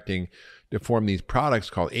interacting to form these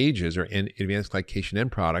products called AGEs, or advanced glycation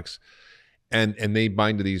end products. And they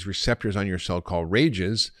bind to these receptors on your cell called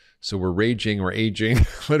RAGEs. So we're aging.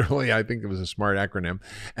 Literally, I think it was a smart acronym.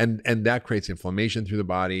 And that creates inflammation through the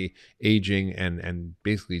body, aging, and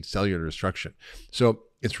basically cellular destruction. So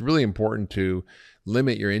it's really important to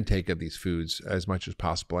limit your intake of these foods as much as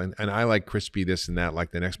possible. And I like crispy this and that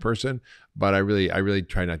like the next person, but I really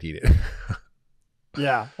try not to eat it.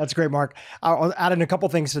 Yeah, that's great, Mark. I'll add in a couple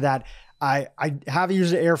things to that. I have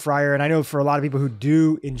used an air fryer, and I know for a lot of people who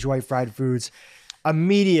do enjoy fried foods,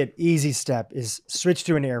 immediate easy step is switch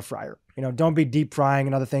to an air fryer. Don't be deep frying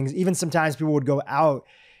and other things. Even sometimes people would go out,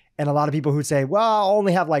 and a lot of people who'd say, well, I'll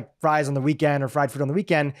only have like fries on the weekend or fried food on the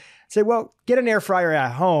weekend, say, well, get an air fryer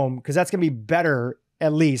at home because that's going to be better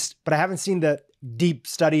at least. But I haven't seen the deep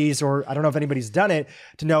studies, or I don't know if anybody's done it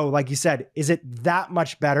to know, like you said, is it that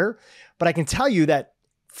much better? But I can tell you that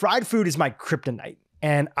fried food is my kryptonite.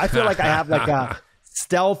 And I feel like I have like a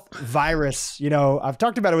stealth virus. I've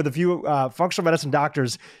talked about it with a few functional medicine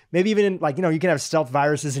doctors, maybe even you can have stealth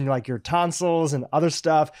viruses in like your tonsils and other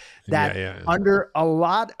stuff that under a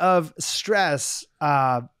lot of stress,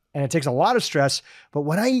 and it takes a lot of stress, but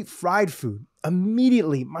when I eat fried food,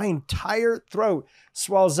 immediately my entire throat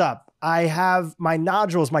swells up. I have my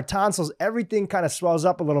nodules, my tonsils, everything kind of swells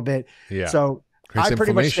up a little bit. Yeah. So I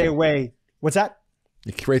pretty much stay away. What's that?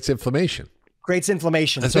 It creates inflammation. Creates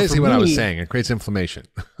inflammation. That's basically what I was saying. It creates inflammation.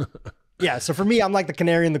 Yeah. So for me, I'm like the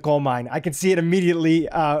canary in the coal mine. I can see it immediately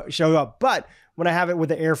show up. But when I have it with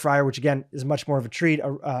the air fryer, which again is much more of a treat,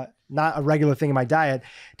 not a regular thing in my diet,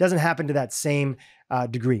 it doesn't happen to that same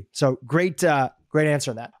degree. So great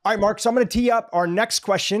answer on that. All right, Mark. So I'm going to tee up our next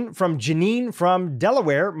question from Janine from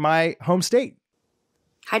Delaware, my home state.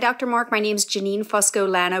 Hi, Dr. Mark. My name is Janine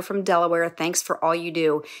Fusco-Lano from Delaware. Thanks for all you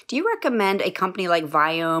do. Do you recommend a company like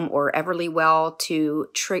Viome or Everlywell to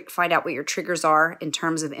find out what your triggers are in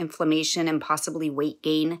terms of inflammation and possibly weight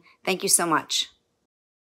gain? Thank you so much.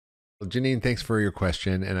 Well, Janine, thanks for your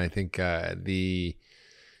question. And I think the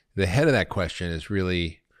head of that question is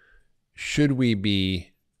really, should we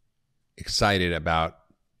be excited about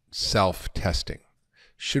self-testing?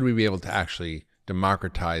 Should we be able to actually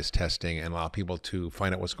democratize testing and allow people to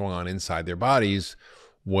find out what's going on inside their bodies,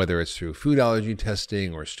 whether it's through food allergy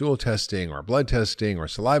testing or stool testing or blood testing or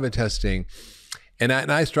saliva testing? And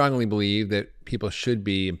I strongly believe that people should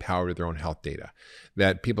be empowered with their own health data,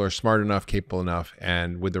 that people are smart enough, capable enough,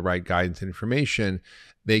 and with the right guidance and information,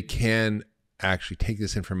 they can actually take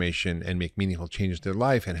this information and make meaningful changes to their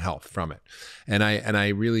life and health from it. And I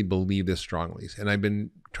really believe this strongly. And I've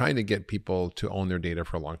been trying to get people to own their data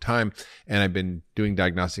for a long time. And I've been doing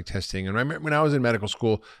diagnostic testing. And I remember when I was in medical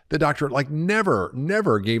school, the doctor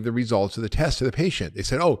never gave the results of the test to the patient. They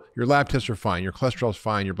said, oh, your lab tests are fine. Your cholesterol's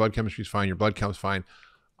fine. Your blood chemistry's fine. Your blood count's fine.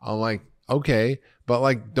 I'm like, okay,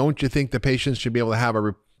 but don't you think the patients should be able to have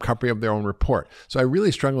a copy of their own report? So I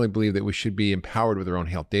really strongly believe that we should be empowered with our own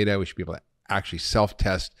health data. We should be able to actually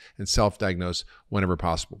self-test and self-diagnose whenever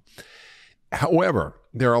possible. However,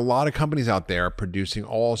 there are a lot of companies out there producing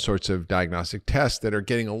all sorts of diagnostic tests that are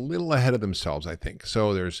getting a little ahead of themselves, I think.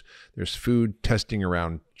 So there's food testing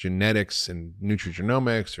around genetics and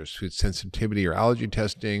nutrigenomics. There's food sensitivity or allergy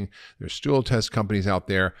testing. There's stool test companies out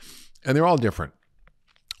there, and they're all different.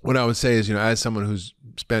 What I would say is, as someone who's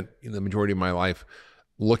spent the majority of my life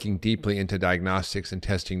looking deeply into diagnostics and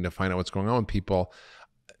testing to find out what's going on with people,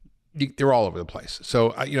 they're all over the place.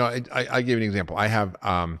 So, I give you an example. I have,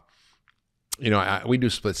 we do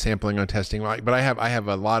split sampling on testing, but I have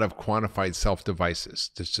a lot of quantified self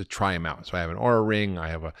devices just to try them out. So I have an Oura Ring, I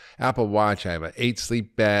have an Apple Watch, I have an 8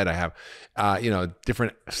 sleep bed, I have,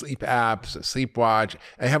 different sleep apps, a sleep watch.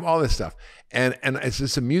 I have all this stuff. And it's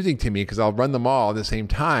just amusing to me because I'll run them all at the same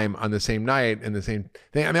time on the same night and the same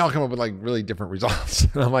thing. I mean, I'll come up with like really different results.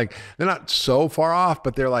 And I'm like, they're not so far off,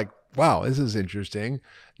 but they're like, wow, this is interesting.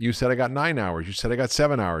 You said I got 9 hours. You said I got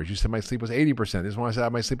 7 hours. You said my sleep was 80%. This one I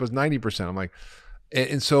said my sleep was 90%. I'm like,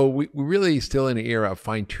 and so we're really still in an era of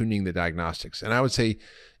fine tuning the diagnostics. And I would say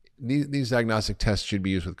these diagnostic tests should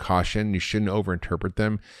be used with caution. You shouldn't overinterpret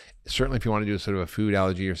them. Certainly if you want to do sort of a food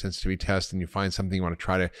allergy or sensitivity test and you find something you want to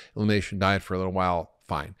try to eliminate your diet for a little while,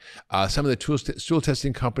 fine. Some of the stool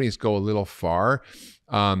testing companies go a little far.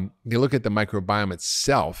 They look at the microbiome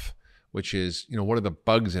itself, which is, what are the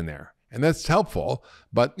bugs in there? And that's helpful,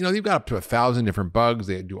 but you've got up to 1,000 different bugs.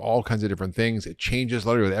 They do all kinds of different things. It changes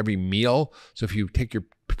literally with every meal. So if you take your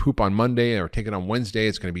poop on Monday or take it on Wednesday,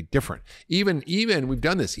 it's going to be different. Even we've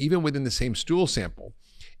done this, even within the same stool sample,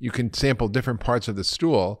 you can sample different parts of the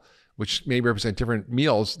stool, which may represent different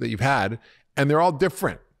meals that you've had, and they're all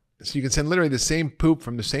different. So you can send literally the same poop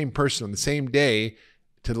from the same person on the same day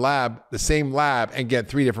to the same lab, and get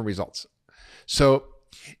 3 different results. So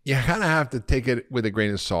you kind of have to take it with a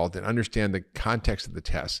grain of salt and understand the context of the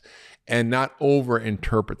test and not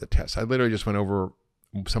over-interpret the test. I literally just went over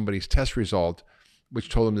somebody's test result which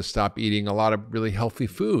told them to stop eating a lot of really healthy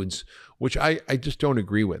foods, which I just don't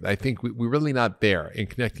agree with. I think we're really not there in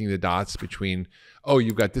connecting the dots between, oh,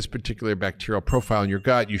 you've got this particular bacterial profile in your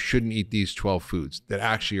gut, you shouldn't eat these 12 foods that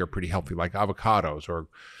actually are pretty healthy, like avocados or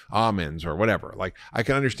almonds or whatever. Like, I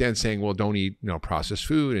can understand saying, well, don't eat, processed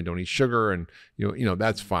food and don't eat sugar, and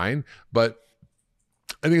that's fine. But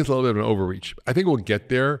I think it's a little bit of an overreach. I think we'll get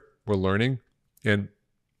there. We're learning, and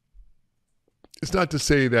it's not to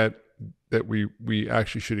say that we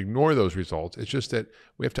actually should ignore those results. It's just that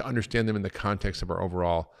we have to understand them in the context of our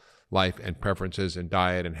overall life and preferences and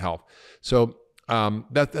diet and health. So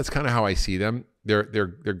that's kind of how I see them. They're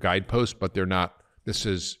guideposts, but they're not. This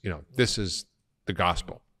is the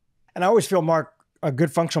gospel. And I always feel, Mark, a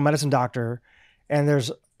good functional medicine doctor, and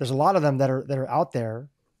there's a lot of them that are out there,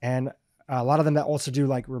 and a lot of them that also do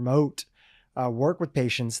like remote work with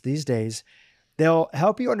patients these days. They'll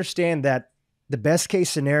help you understand that the best case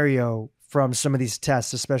scenario from some of these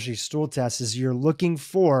tests, especially stool tests, is you're looking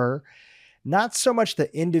for not so much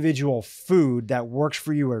the individual food that works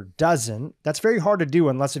for you or doesn't. That's very hard to do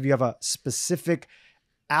unless if you have a specific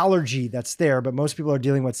allergy that's there, but most people are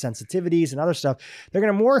dealing with sensitivities and other stuff. They're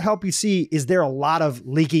going to more help you see, is there a lot of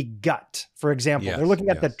leaky gut, for example? Yes, they're looking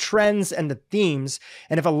at the trends and the themes.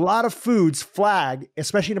 And if a lot of foods flag,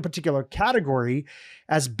 especially in a particular category,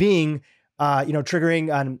 as being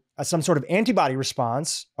triggering some sort of antibody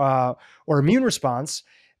response or immune response,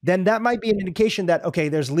 then that might be an indication that, okay,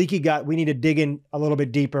 there's leaky gut. We need to dig in a little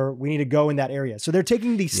bit deeper. We need to go in that area. So they're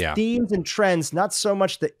taking these themes and trends, not so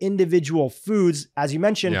much the individual foods. As you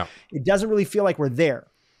mentioned, it doesn't really feel like we're there.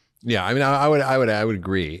 Yeah, I mean, I would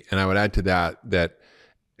agree. And I would add to that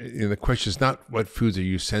the question is not what foods are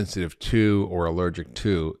you sensitive to or allergic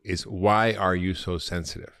to, is why are you so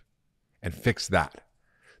sensitive? And fix that.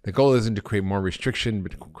 The goal isn't to create more restriction,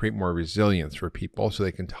 but to create more resilience for people so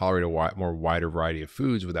they can tolerate a more wider variety of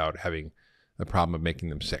foods without having the problem of making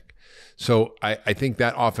them sick. So I think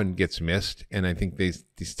that often gets missed. And I think these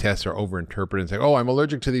tests are overinterpreted and say, oh, I'm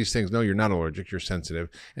allergic to these things. No, you're not allergic, you're sensitive.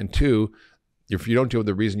 And two, if you don't deal with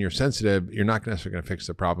the reason you're sensitive, you're not necessarily going to fix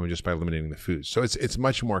the problem just by eliminating the foods. So it's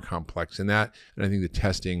much more complex than that. And I think the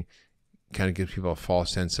testing kind of gives people a false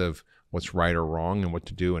sense of what's right or wrong and what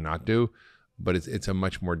to do and not do. But it's a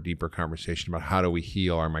much more deeper conversation about how do we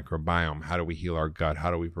heal our microbiome? How do we heal our gut?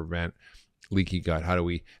 How do we prevent leaky gut? How do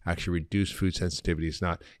we actually reduce food sensitivities,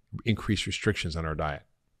 not increase restrictions on our diet?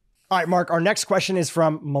 All right, Mark, our next question is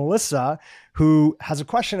from Melissa, who has a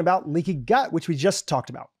question about leaky gut, which we just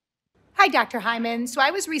talked about. Hi, Dr. Hyman. So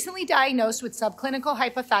I was recently diagnosed with subclinical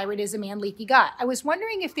hypothyroidism and leaky gut. I was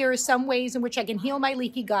wondering if there are some ways in which I can heal my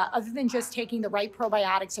leaky gut other than just taking the right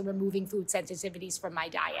probiotics and removing food sensitivities from my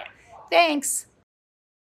diet. Thanks.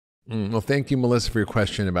 Well, thank you, Melissa, for your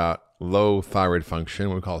question about low thyroid function,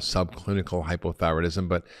 what we call subclinical hypothyroidism,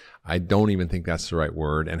 but I don't even think that's the right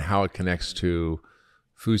word, and how it connects to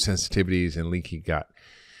food sensitivities and leaky gut.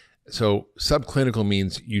 So subclinical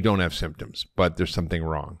means you don't have symptoms, but there's something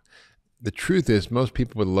wrong. The truth is most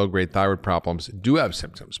people with low-grade thyroid problems do have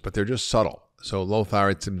symptoms, but they're just subtle. So low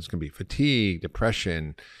thyroid symptoms can be fatigue,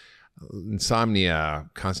 depression, insomnia,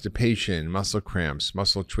 constipation, muscle cramps,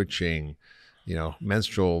 muscle twitching,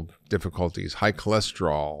 menstrual difficulties, high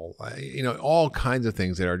cholesterol, all kinds of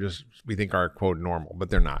things that are just, we think are, quote, normal, but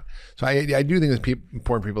they're not. So I do think it's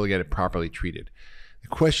important for people to get it properly treated. The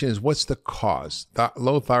question is, what's the cause?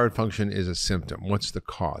 Low thyroid function is a symptom. What's the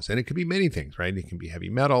cause? And it can be many things, right? It can be heavy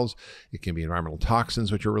metals. It can be environmental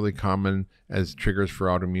toxins, which are really common as triggers for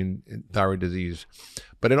autoimmune thyroid disease.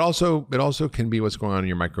 But it also can be what's going on in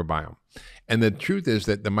your microbiome. And the truth is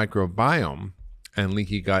that the microbiome and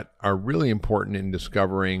leaky gut are really important in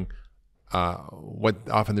discovering what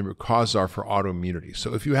often the root causes are for autoimmunity.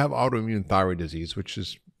 So if you have autoimmune thyroid disease, which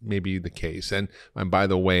is maybe the case, and by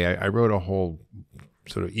the way, I wrote a whole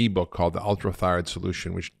sort of ebook called The Ultrathyroid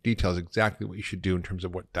Solution, which details exactly what you should do in terms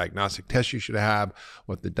of what diagnostic tests you should have,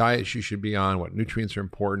 what the diets you should be on, what nutrients are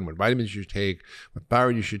important, what vitamins you should take, what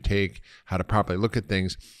thyroid you should take, how to properly look at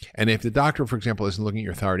things. And if the doctor, for example, isn't looking at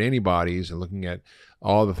your thyroid antibodies and looking at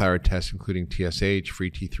all the thyroid tests, including TSH, free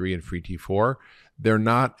T3, and free T4, they're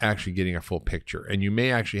not actually getting a full picture. And you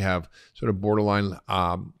may actually have sort of borderline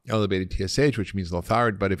elevated TSH, which means low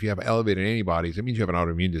thyroid. But if you have elevated antibodies, it means you have an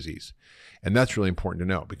autoimmune disease. And that's really important to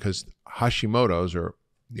know, because Hashimoto's, or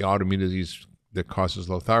the autoimmune disease that causes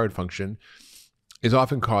low thyroid function, is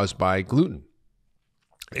often caused by gluten.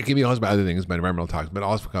 It can be caused by other things, by environmental toxins, but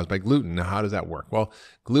also caused by gluten. Now, how does that work? Well,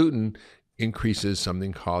 gluten increases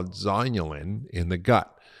something called zonulin in the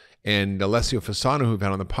gut. And Alessio Fasano, who we've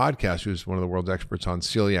had on the podcast, who's one of the world's experts on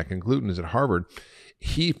celiac and gluten, is at Harvard.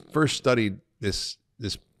 He first studied this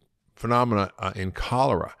phenomena in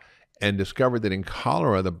cholera and discovered that in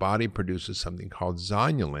cholera, the body produces something called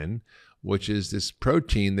zonulin, which is this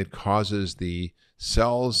protein that causes the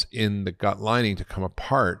cells in the gut lining to come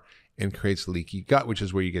apart and creates leaky gut, which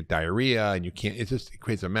is where you get diarrhea and it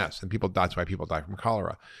creates a mess. And that's why people die from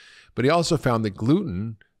cholera. But he also found that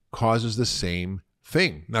gluten causes the same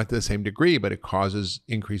thing, not to the same degree, but it causes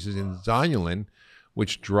increases in zonulin,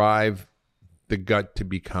 which drive the gut to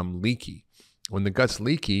become leaky. When the gut's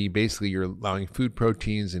leaky, basically you're allowing food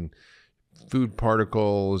proteins and food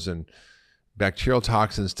particles and bacterial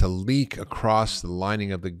toxins to leak across the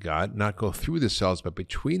lining of the gut, not go through the cells, but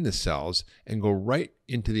between the cells and go right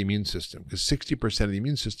into the immune system, because 60% of the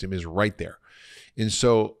immune system is right there. And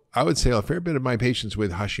so I would say a fair bit of my patients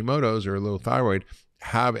with Hashimoto's or low thyroid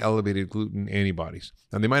have elevated gluten antibodies.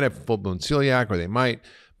 Now they might have full-blown celiac, or they might,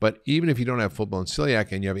 but even if you don't have full-blown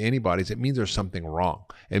celiac and you have antibodies, it means there's something wrong.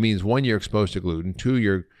 It means 1, you're exposed to gluten, 2,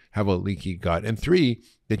 you have a leaky gut, and 3,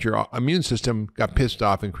 that your immune system got pissed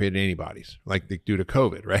off and created antibodies, like due to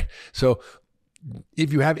COVID, right? So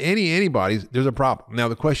if you have any antibodies, there's a problem. Now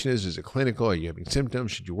the question is it clinical? Are you having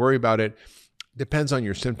symptoms? Should you worry about it? Depends on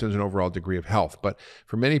your symptoms and overall degree of health. But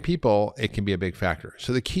for many people, it can be a big factor.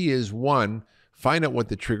 So the key is, 1, find out what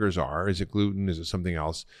the triggers are. Is it gluten? Is it something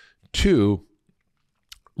else? 2,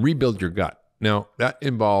 rebuild your gut. Now that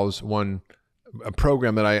involves a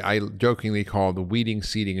program that I jokingly call the weeding,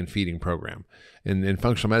 seeding, and feeding program. In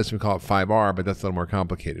functional medicine, we call it 5R, but that's a little more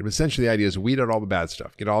complicated. But essentially, the idea is weed out all the bad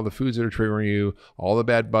stuff. Get all the foods that are triggering you, all the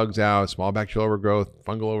bad bugs out, small bacterial overgrowth,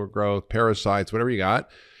 fungal overgrowth, parasites, whatever you got.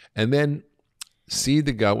 And then seed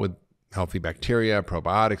the gut with healthy bacteria,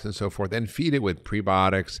 probiotics, and so forth, and feed it with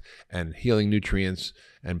prebiotics and healing nutrients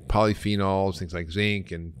and polyphenols, things like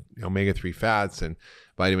zinc and omega-3 fats and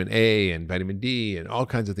vitamin A and vitamin D and all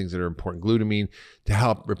kinds of things that are important, glutamine, to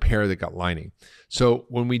help repair the gut lining. So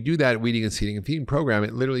when we do that weeding and seeding and feeding program,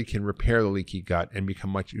 it literally can repair the leaky gut and you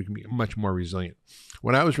can be much more resilient.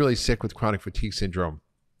 When I was really sick with chronic fatigue syndrome,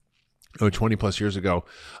 20 plus years ago,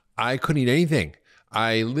 I couldn't eat anything.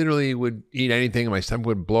 I literally would eat anything and my stomach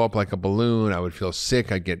would blow up like a balloon. I would feel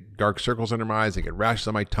sick. I'd get dark circles under my eyes. I'd get rashes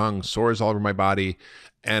on my tongue, sores all over my body.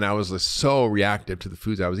 And I was just so reactive to the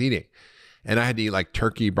foods I was eating. And I had to eat like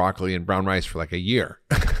turkey, broccoli, and brown rice for like a year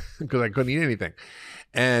because I couldn't eat anything.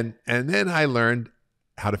 And then I learned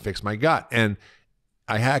how to fix my gut. And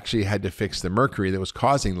I actually had to fix the mercury that was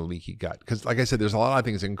causing the leaky gut. Because like I said, there's a lot of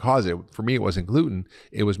things that can cause it. For me, it wasn't gluten,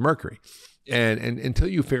 it was mercury. And until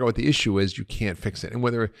you figure out what the issue is, you can't fix it. And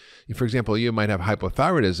whether, for example, you might have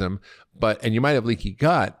hypothyroidism, and you might have leaky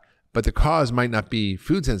gut, but the cause might not be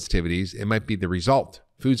food sensitivities, it might be the result.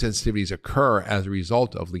 Food sensitivities occur as a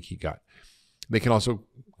result of leaky gut. They can also,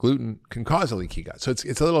 gluten can cause a leaky gut. So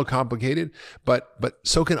it's a little complicated, but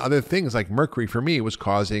so can other things. Like mercury for me was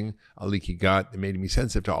causing a leaky gut. It made me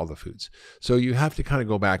sensitive to all the foods. So you have to kind of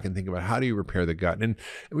go back and think about, how do you repair the gut? And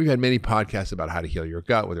we've had many podcasts about how to heal your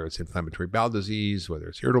gut, whether it's inflammatory bowel disease, whether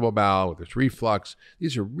it's irritable bowel, whether it's reflux.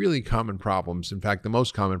 These are really common problems. In fact, the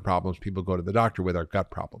most common problems people go to the doctor with are gut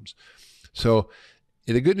problems. So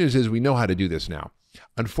the good news is we know how to do this now.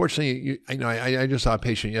 Unfortunately, I just saw a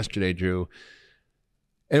patient yesterday, Drew,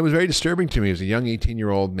 and it was very disturbing to me. He was a young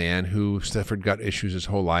 18-year-old man who suffered gut issues his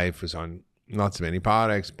whole life, was on lots of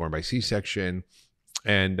antibiotics, born by C-section,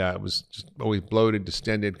 and was just always bloated,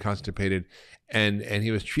 distended, constipated. And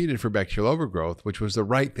he was treated for bacterial overgrowth, which was the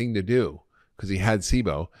right thing to do because he had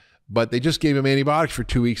SIBO. But they just gave him antibiotics for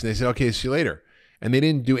 2 weeks and they said, okay, see you later. And they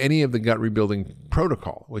didn't do any of the gut rebuilding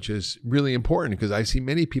protocol, which is really important because I see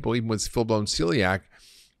many people, even with full-blown celiac,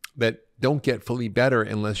 that don't get fully better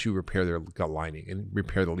unless you repair their gut lining and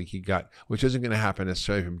repair the leaky gut, which isn't going to happen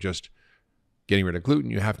necessarily from just getting rid of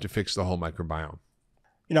gluten. You have to fix the whole microbiome.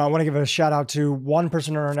 I want to give a shout out to one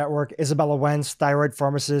person in our network, Isabella Wentz, thyroid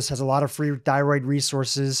pharmacist, has a lot of free thyroid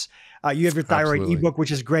resources. You have your thyroid ebook,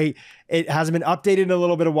 which is great. It hasn't been updated in a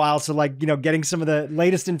little bit of while. So getting some of the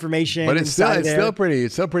latest information. But it's still pretty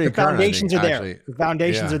the foundations are there. The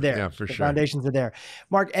foundations are there. Yeah, for sure. The foundations are there.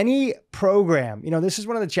 Mark, any program, this is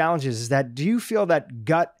one of the challenges, is that do you feel that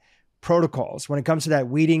gut protocols, when it comes to that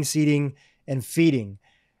weeding, seeding, and feeding,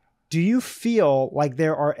 do you feel like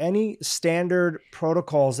there are any standard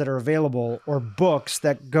protocols that are available or books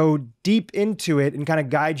that go deep into it and kind of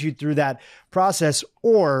guide you through that process?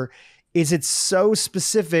 Or is it so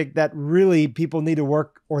specific that really people need to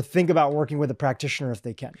work or think about working with a practitioner if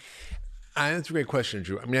they can? That's a great question,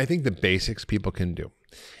 Drew. I mean, I think the basics people can do.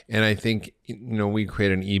 And I think, we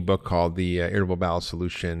created an ebook called the Irritable Bowel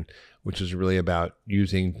Solution, which is really about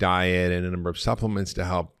using diet and a number of supplements to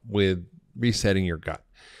help with resetting your gut.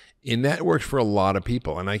 And that works for a lot of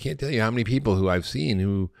people. And I can't tell you how many people who I've seen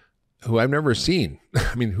who who I've never seen.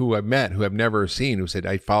 I mean, who I've met, who I've never seen, who said,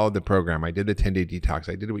 I followed the program. I did the 10-day detox.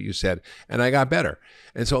 I did what you said, and I got better.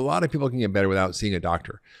 And so a lot of people can get better without seeing a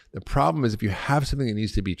doctor. The problem is if you have something that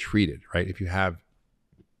needs to be treated, right? If you have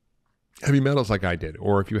heavy metals like I did,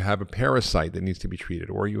 or if you have a parasite that needs to be treated,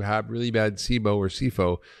 or you have really bad SIBO or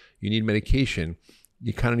SIFO, you need medication,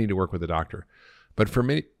 you kind of need to work with a doctor. But for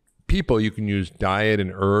many people, you can use diet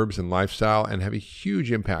and herbs and lifestyle and have a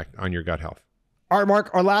huge impact on your gut health. All right, Mark,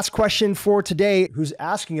 our last question for today, who's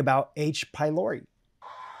asking about H. pylori.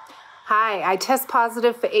 Hi, I test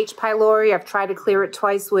positive for H. pylori. I've tried to clear it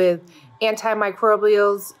twice with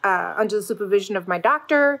antimicrobials under the supervision of my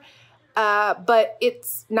doctor, but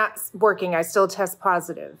it's not working. I still test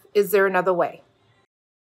positive. Is there another way?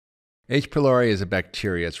 H. pylori is a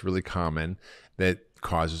bacteria. It's really common that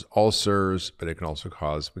causes ulcers, but it can also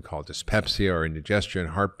cause, we call it dyspepsia or indigestion,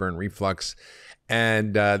 heartburn, reflux.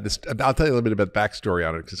 And I'll tell you a little bit about the backstory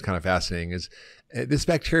on it because it's kind of fascinating. This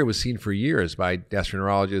bacteria was seen for years by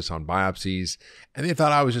gastroenterologists on biopsies, and they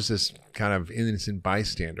thought I was just this kind of innocent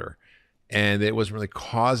bystander, and it wasn't really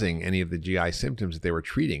causing any of the GI symptoms that they were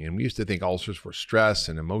treating. And we used to think ulcers were stress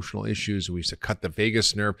and emotional issues. We used to cut the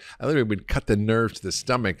vagus nerve. I literally would cut the nerve to the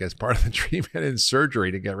stomach as part of the treatment and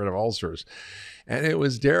surgery to get rid of ulcers. And it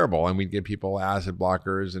was terrible. And we'd give people acid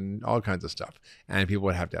blockers and all kinds of stuff. And people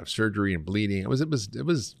would have to have surgery and bleeding. It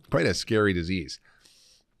was quite a scary disease.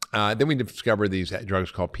 Then we discovered these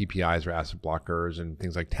drugs called PPIs or acid blockers and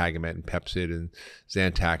things like Tagamet and Pepcid and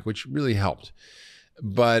Zantac, which really helped.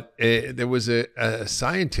 But there was a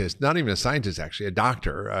scientist, not even a scientist actually, a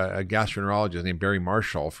doctor, a gastroenterologist named Barry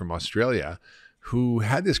Marshall from Australia, who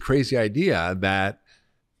had this crazy idea that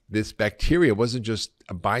this bacteria wasn't just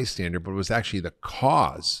a bystander, but it was actually the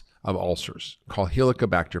cause of ulcers, called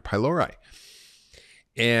Helicobacter pylori.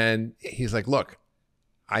 And he's like, look,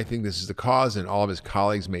 I think this is the cause. And all of his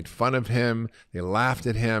colleagues made fun of him. They laughed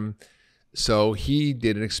at him. So he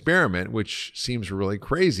did an experiment, which seems really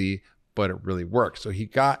crazy, but it really worked. So he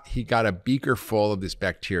got a beaker full of this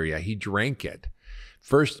bacteria. He drank it.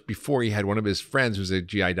 First, before he had one of his friends, who's a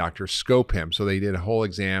GI doctor, scope him. So they did a whole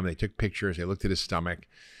exam. They took pictures. They looked at his stomach.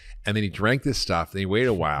 And then he drank this stuff. Then he waited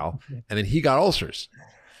a while. And then he got ulcers.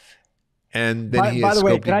 And then by the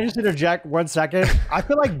way, can I just interject 1 second? I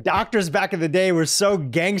feel like doctors back in the day were so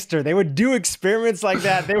gangster. They would do experiments like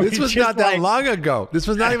that. This was not that long ago. This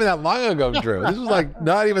was not even that long ago, Drew. This was like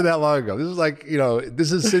not even that long ago. This was like,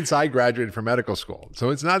 this is since I graduated from medical school.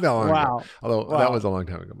 So it's not that long ago. Although that was a long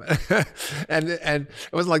time ago. and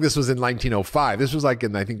it wasn't like this was in 1905. This was like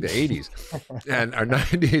in, I think, the 80s and or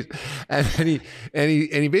 90s. And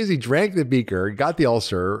he basically drank the beaker, got the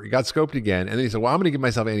ulcer, got scoped again. And then he said, well, I'm going to give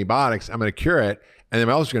myself antibiotics. I'm going to cure it, and then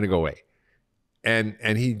my ulcer is going to go away. And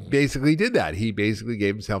he basically did that. He basically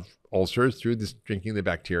gave himself ulcers through this drinking the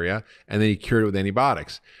bacteria, and then he cured it with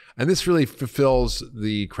antibiotics. And this really fulfills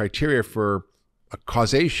the criteria for a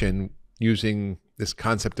causation using this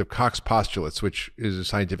concept of Koch's postulates, which is a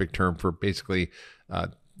scientific term for basically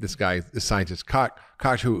this scientist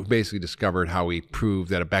Koch, who basically discovered how we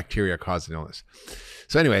proved that a bacteria caused an illness.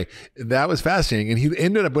 So anyway, that was fascinating. And he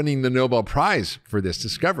ended up winning the Nobel Prize for this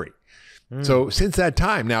discovery. So since that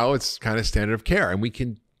time, now it's kind of standard of care, and we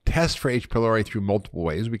can test for H. pylori through multiple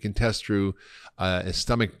ways. We can test through a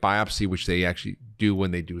stomach biopsy, which they actually do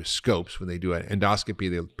when they do scopes. When they do an endoscopy,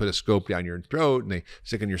 they put a scope down your throat and they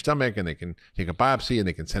stick in your stomach, and they can take a biopsy and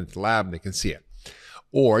they can send it to the lab and they can see it.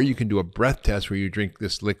 Or you can do a breath test where you drink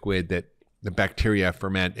this liquid that the bacteria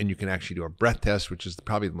ferment, and you can actually do a breath test, which is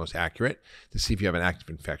probably the most accurate to see if you have an active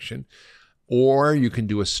infection. Or you can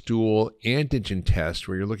do a stool antigen test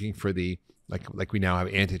where you're looking for the, like we now have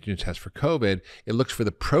antigen tests for COVID. It looks for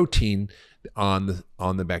the protein on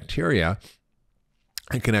the bacteria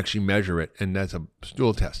and can actually measure it. And that's a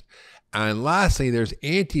stool test. And lastly, there's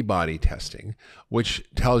antibody testing, which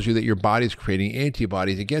tells you that your body's creating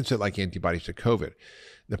antibodies against it, like antibodies to COVID.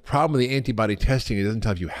 The problem with the antibody testing, it doesn't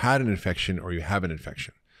tell if you had an infection or you have an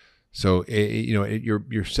infection. So,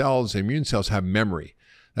 your cells, immune cells have memory.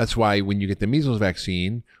 That's why when you get the measles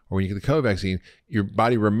vaccine or when you get the COVID vaccine, your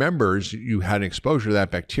body remembers you had an exposure to that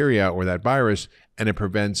bacteria or that virus, and it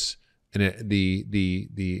prevents the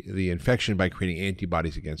infection by creating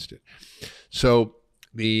antibodies against it. So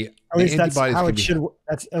at least that's how it should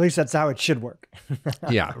work.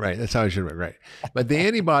 Yeah, right. That's how it should work, right? But the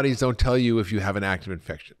antibodies don't tell you if you have an active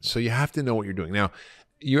infection. So you have to know what you're doing. Now,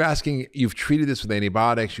 you're asking, you've treated this with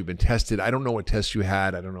antibiotics, you've been tested. I don't know what tests you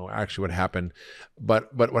had. I don't know actually what happened.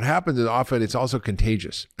 But what happens is often it's also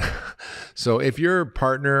contagious. So if your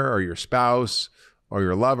partner or your spouse or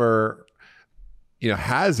your lover,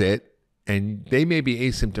 has it, and they may be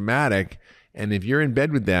asymptomatic, And if you're in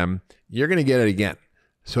bed with them, you're going to get it again.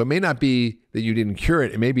 So it may not be that you didn't cure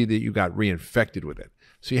it. It may be that you got reinfected with it.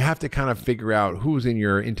 So you have to kind of figure out who's in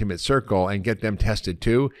your intimate circle and get them tested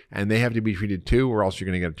too. And they have to be treated too, or else you're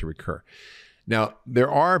going to get it to recur. Now,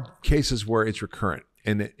 there are cases where it's recurrent.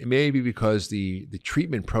 And it may be because the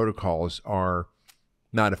treatment protocols are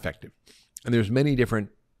not effective. And there's many different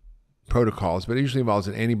protocols, but it usually involves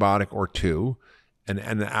an antibiotic or two and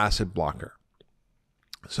an acid blocker.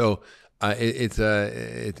 So it's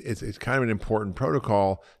kind of an important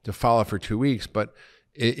protocol to follow for 2 weeks, but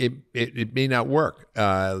it may not work.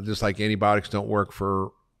 Just like antibiotics don't work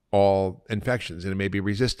for all infections, and it may be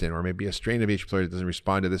resistant, or maybe a strain of H. pylori that doesn't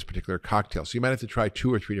respond to this particular cocktail. So you might have to try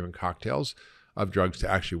 2 or 3 different cocktails of drugs to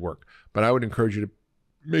actually work. But I would encourage you to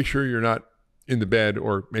make sure you're not in the bed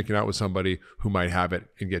or making out with somebody who might have it,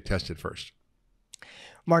 and get tested first.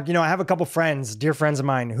 Mark, I have a couple friends, dear friends of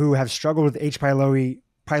mine, who have struggled with H.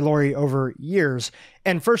 pylori over years.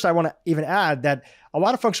 And first, I want to even add that a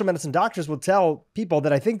lot of functional medicine doctors will tell people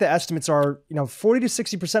that I think the estimates are, 40 to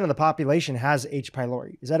 60% of the population has H.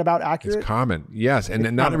 pylori. Is that about accurate? It's common, yes.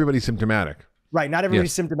 And not everybody's symptomatic. Right. Not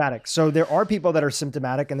everybody's symptomatic. So there are people that are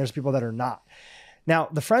symptomatic and there's people that are not. Now,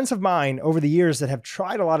 the friends of mine over the years that have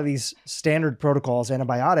tried a lot of these standard protocols,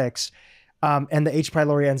 antibiotics, and the H.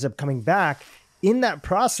 pylori ends up coming back, in that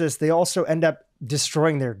process, they also end up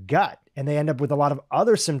destroying their gut, and they end up with a lot of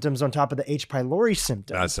other symptoms on top of the H. pylori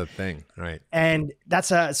symptoms. That's the thing, right? And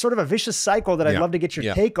that's a sort of a vicious cycle that I'd love to get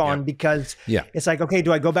your take on, because it's like, okay,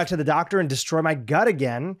 do I go back to the doctor and destroy my gut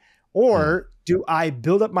again? Or do I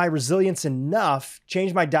build up my resilience enough,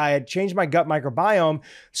 change my diet, change my gut microbiome,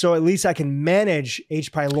 so at least I can manage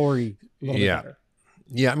H. pylori a little bit better?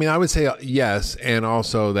 Yeah, I mean, I would say yes, and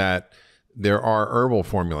also that there are herbal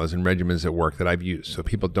formulas and regimens that work that I've used. So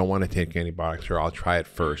people don't want to take antibiotics, or I'll try it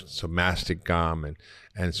first. So mastic gum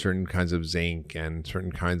and certain kinds of zinc and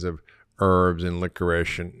certain kinds of herbs and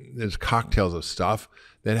licorice, and there's cocktails of stuff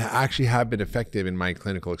that actually have been effective in my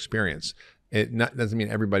clinical experience. It doesn't mean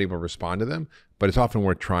everybody will respond to them, but it's often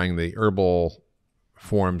worth trying the herbal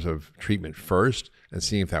forms of treatment first and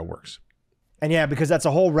seeing if that works. And yeah, because that's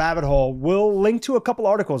a whole rabbit hole. We'll link to a couple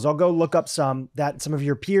articles. I'll go look up some that some of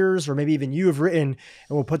your peers or maybe even you have written, and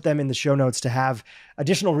we'll put them in the show notes to have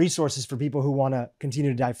additional resources for people who want to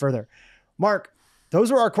continue to dive further. Mark,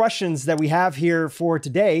 those are our questions that we have here for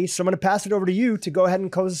today. So I'm going to pass it over to you to go ahead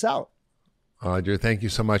and close us out. Drew, thank you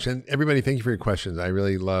so much. And everybody, thank you for your questions. I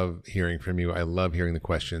really love hearing from you. I love hearing the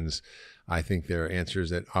questions. I think there are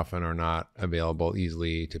answers that often are not available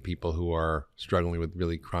easily to people who are struggling with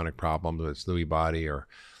really chronic problems, whether it's Lewy body or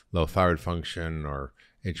low thyroid function or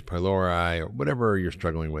H. pylori or whatever you're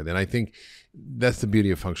struggling with. And I think that's the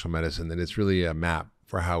beauty of functional medicine, that it's really a map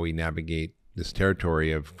for how we navigate this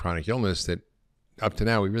territory of chronic illness that up to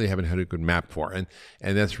now we really haven't had a good map for. And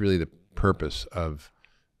that's really the purpose of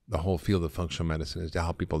the whole field of functional medicine, is to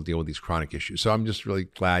help people deal with these chronic issues. So I'm just really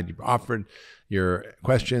glad you've offered your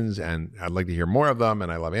questions, and I'd like to hear more of them,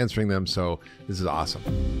 and I love answering them. So this is awesome.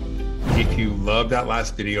 If you loved that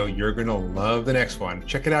last video, you're going to love the next one.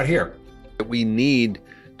 Check it out here. We need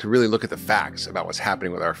to really look at the facts about what's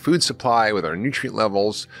happening with our food supply, with our nutrient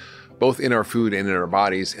levels, both in our food and in our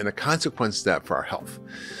bodies, and the consequences of that for our health.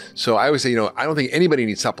 So I always say, I don't think anybody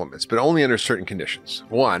needs supplements, but only under certain conditions.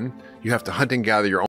 One, you have to hunt and gather your own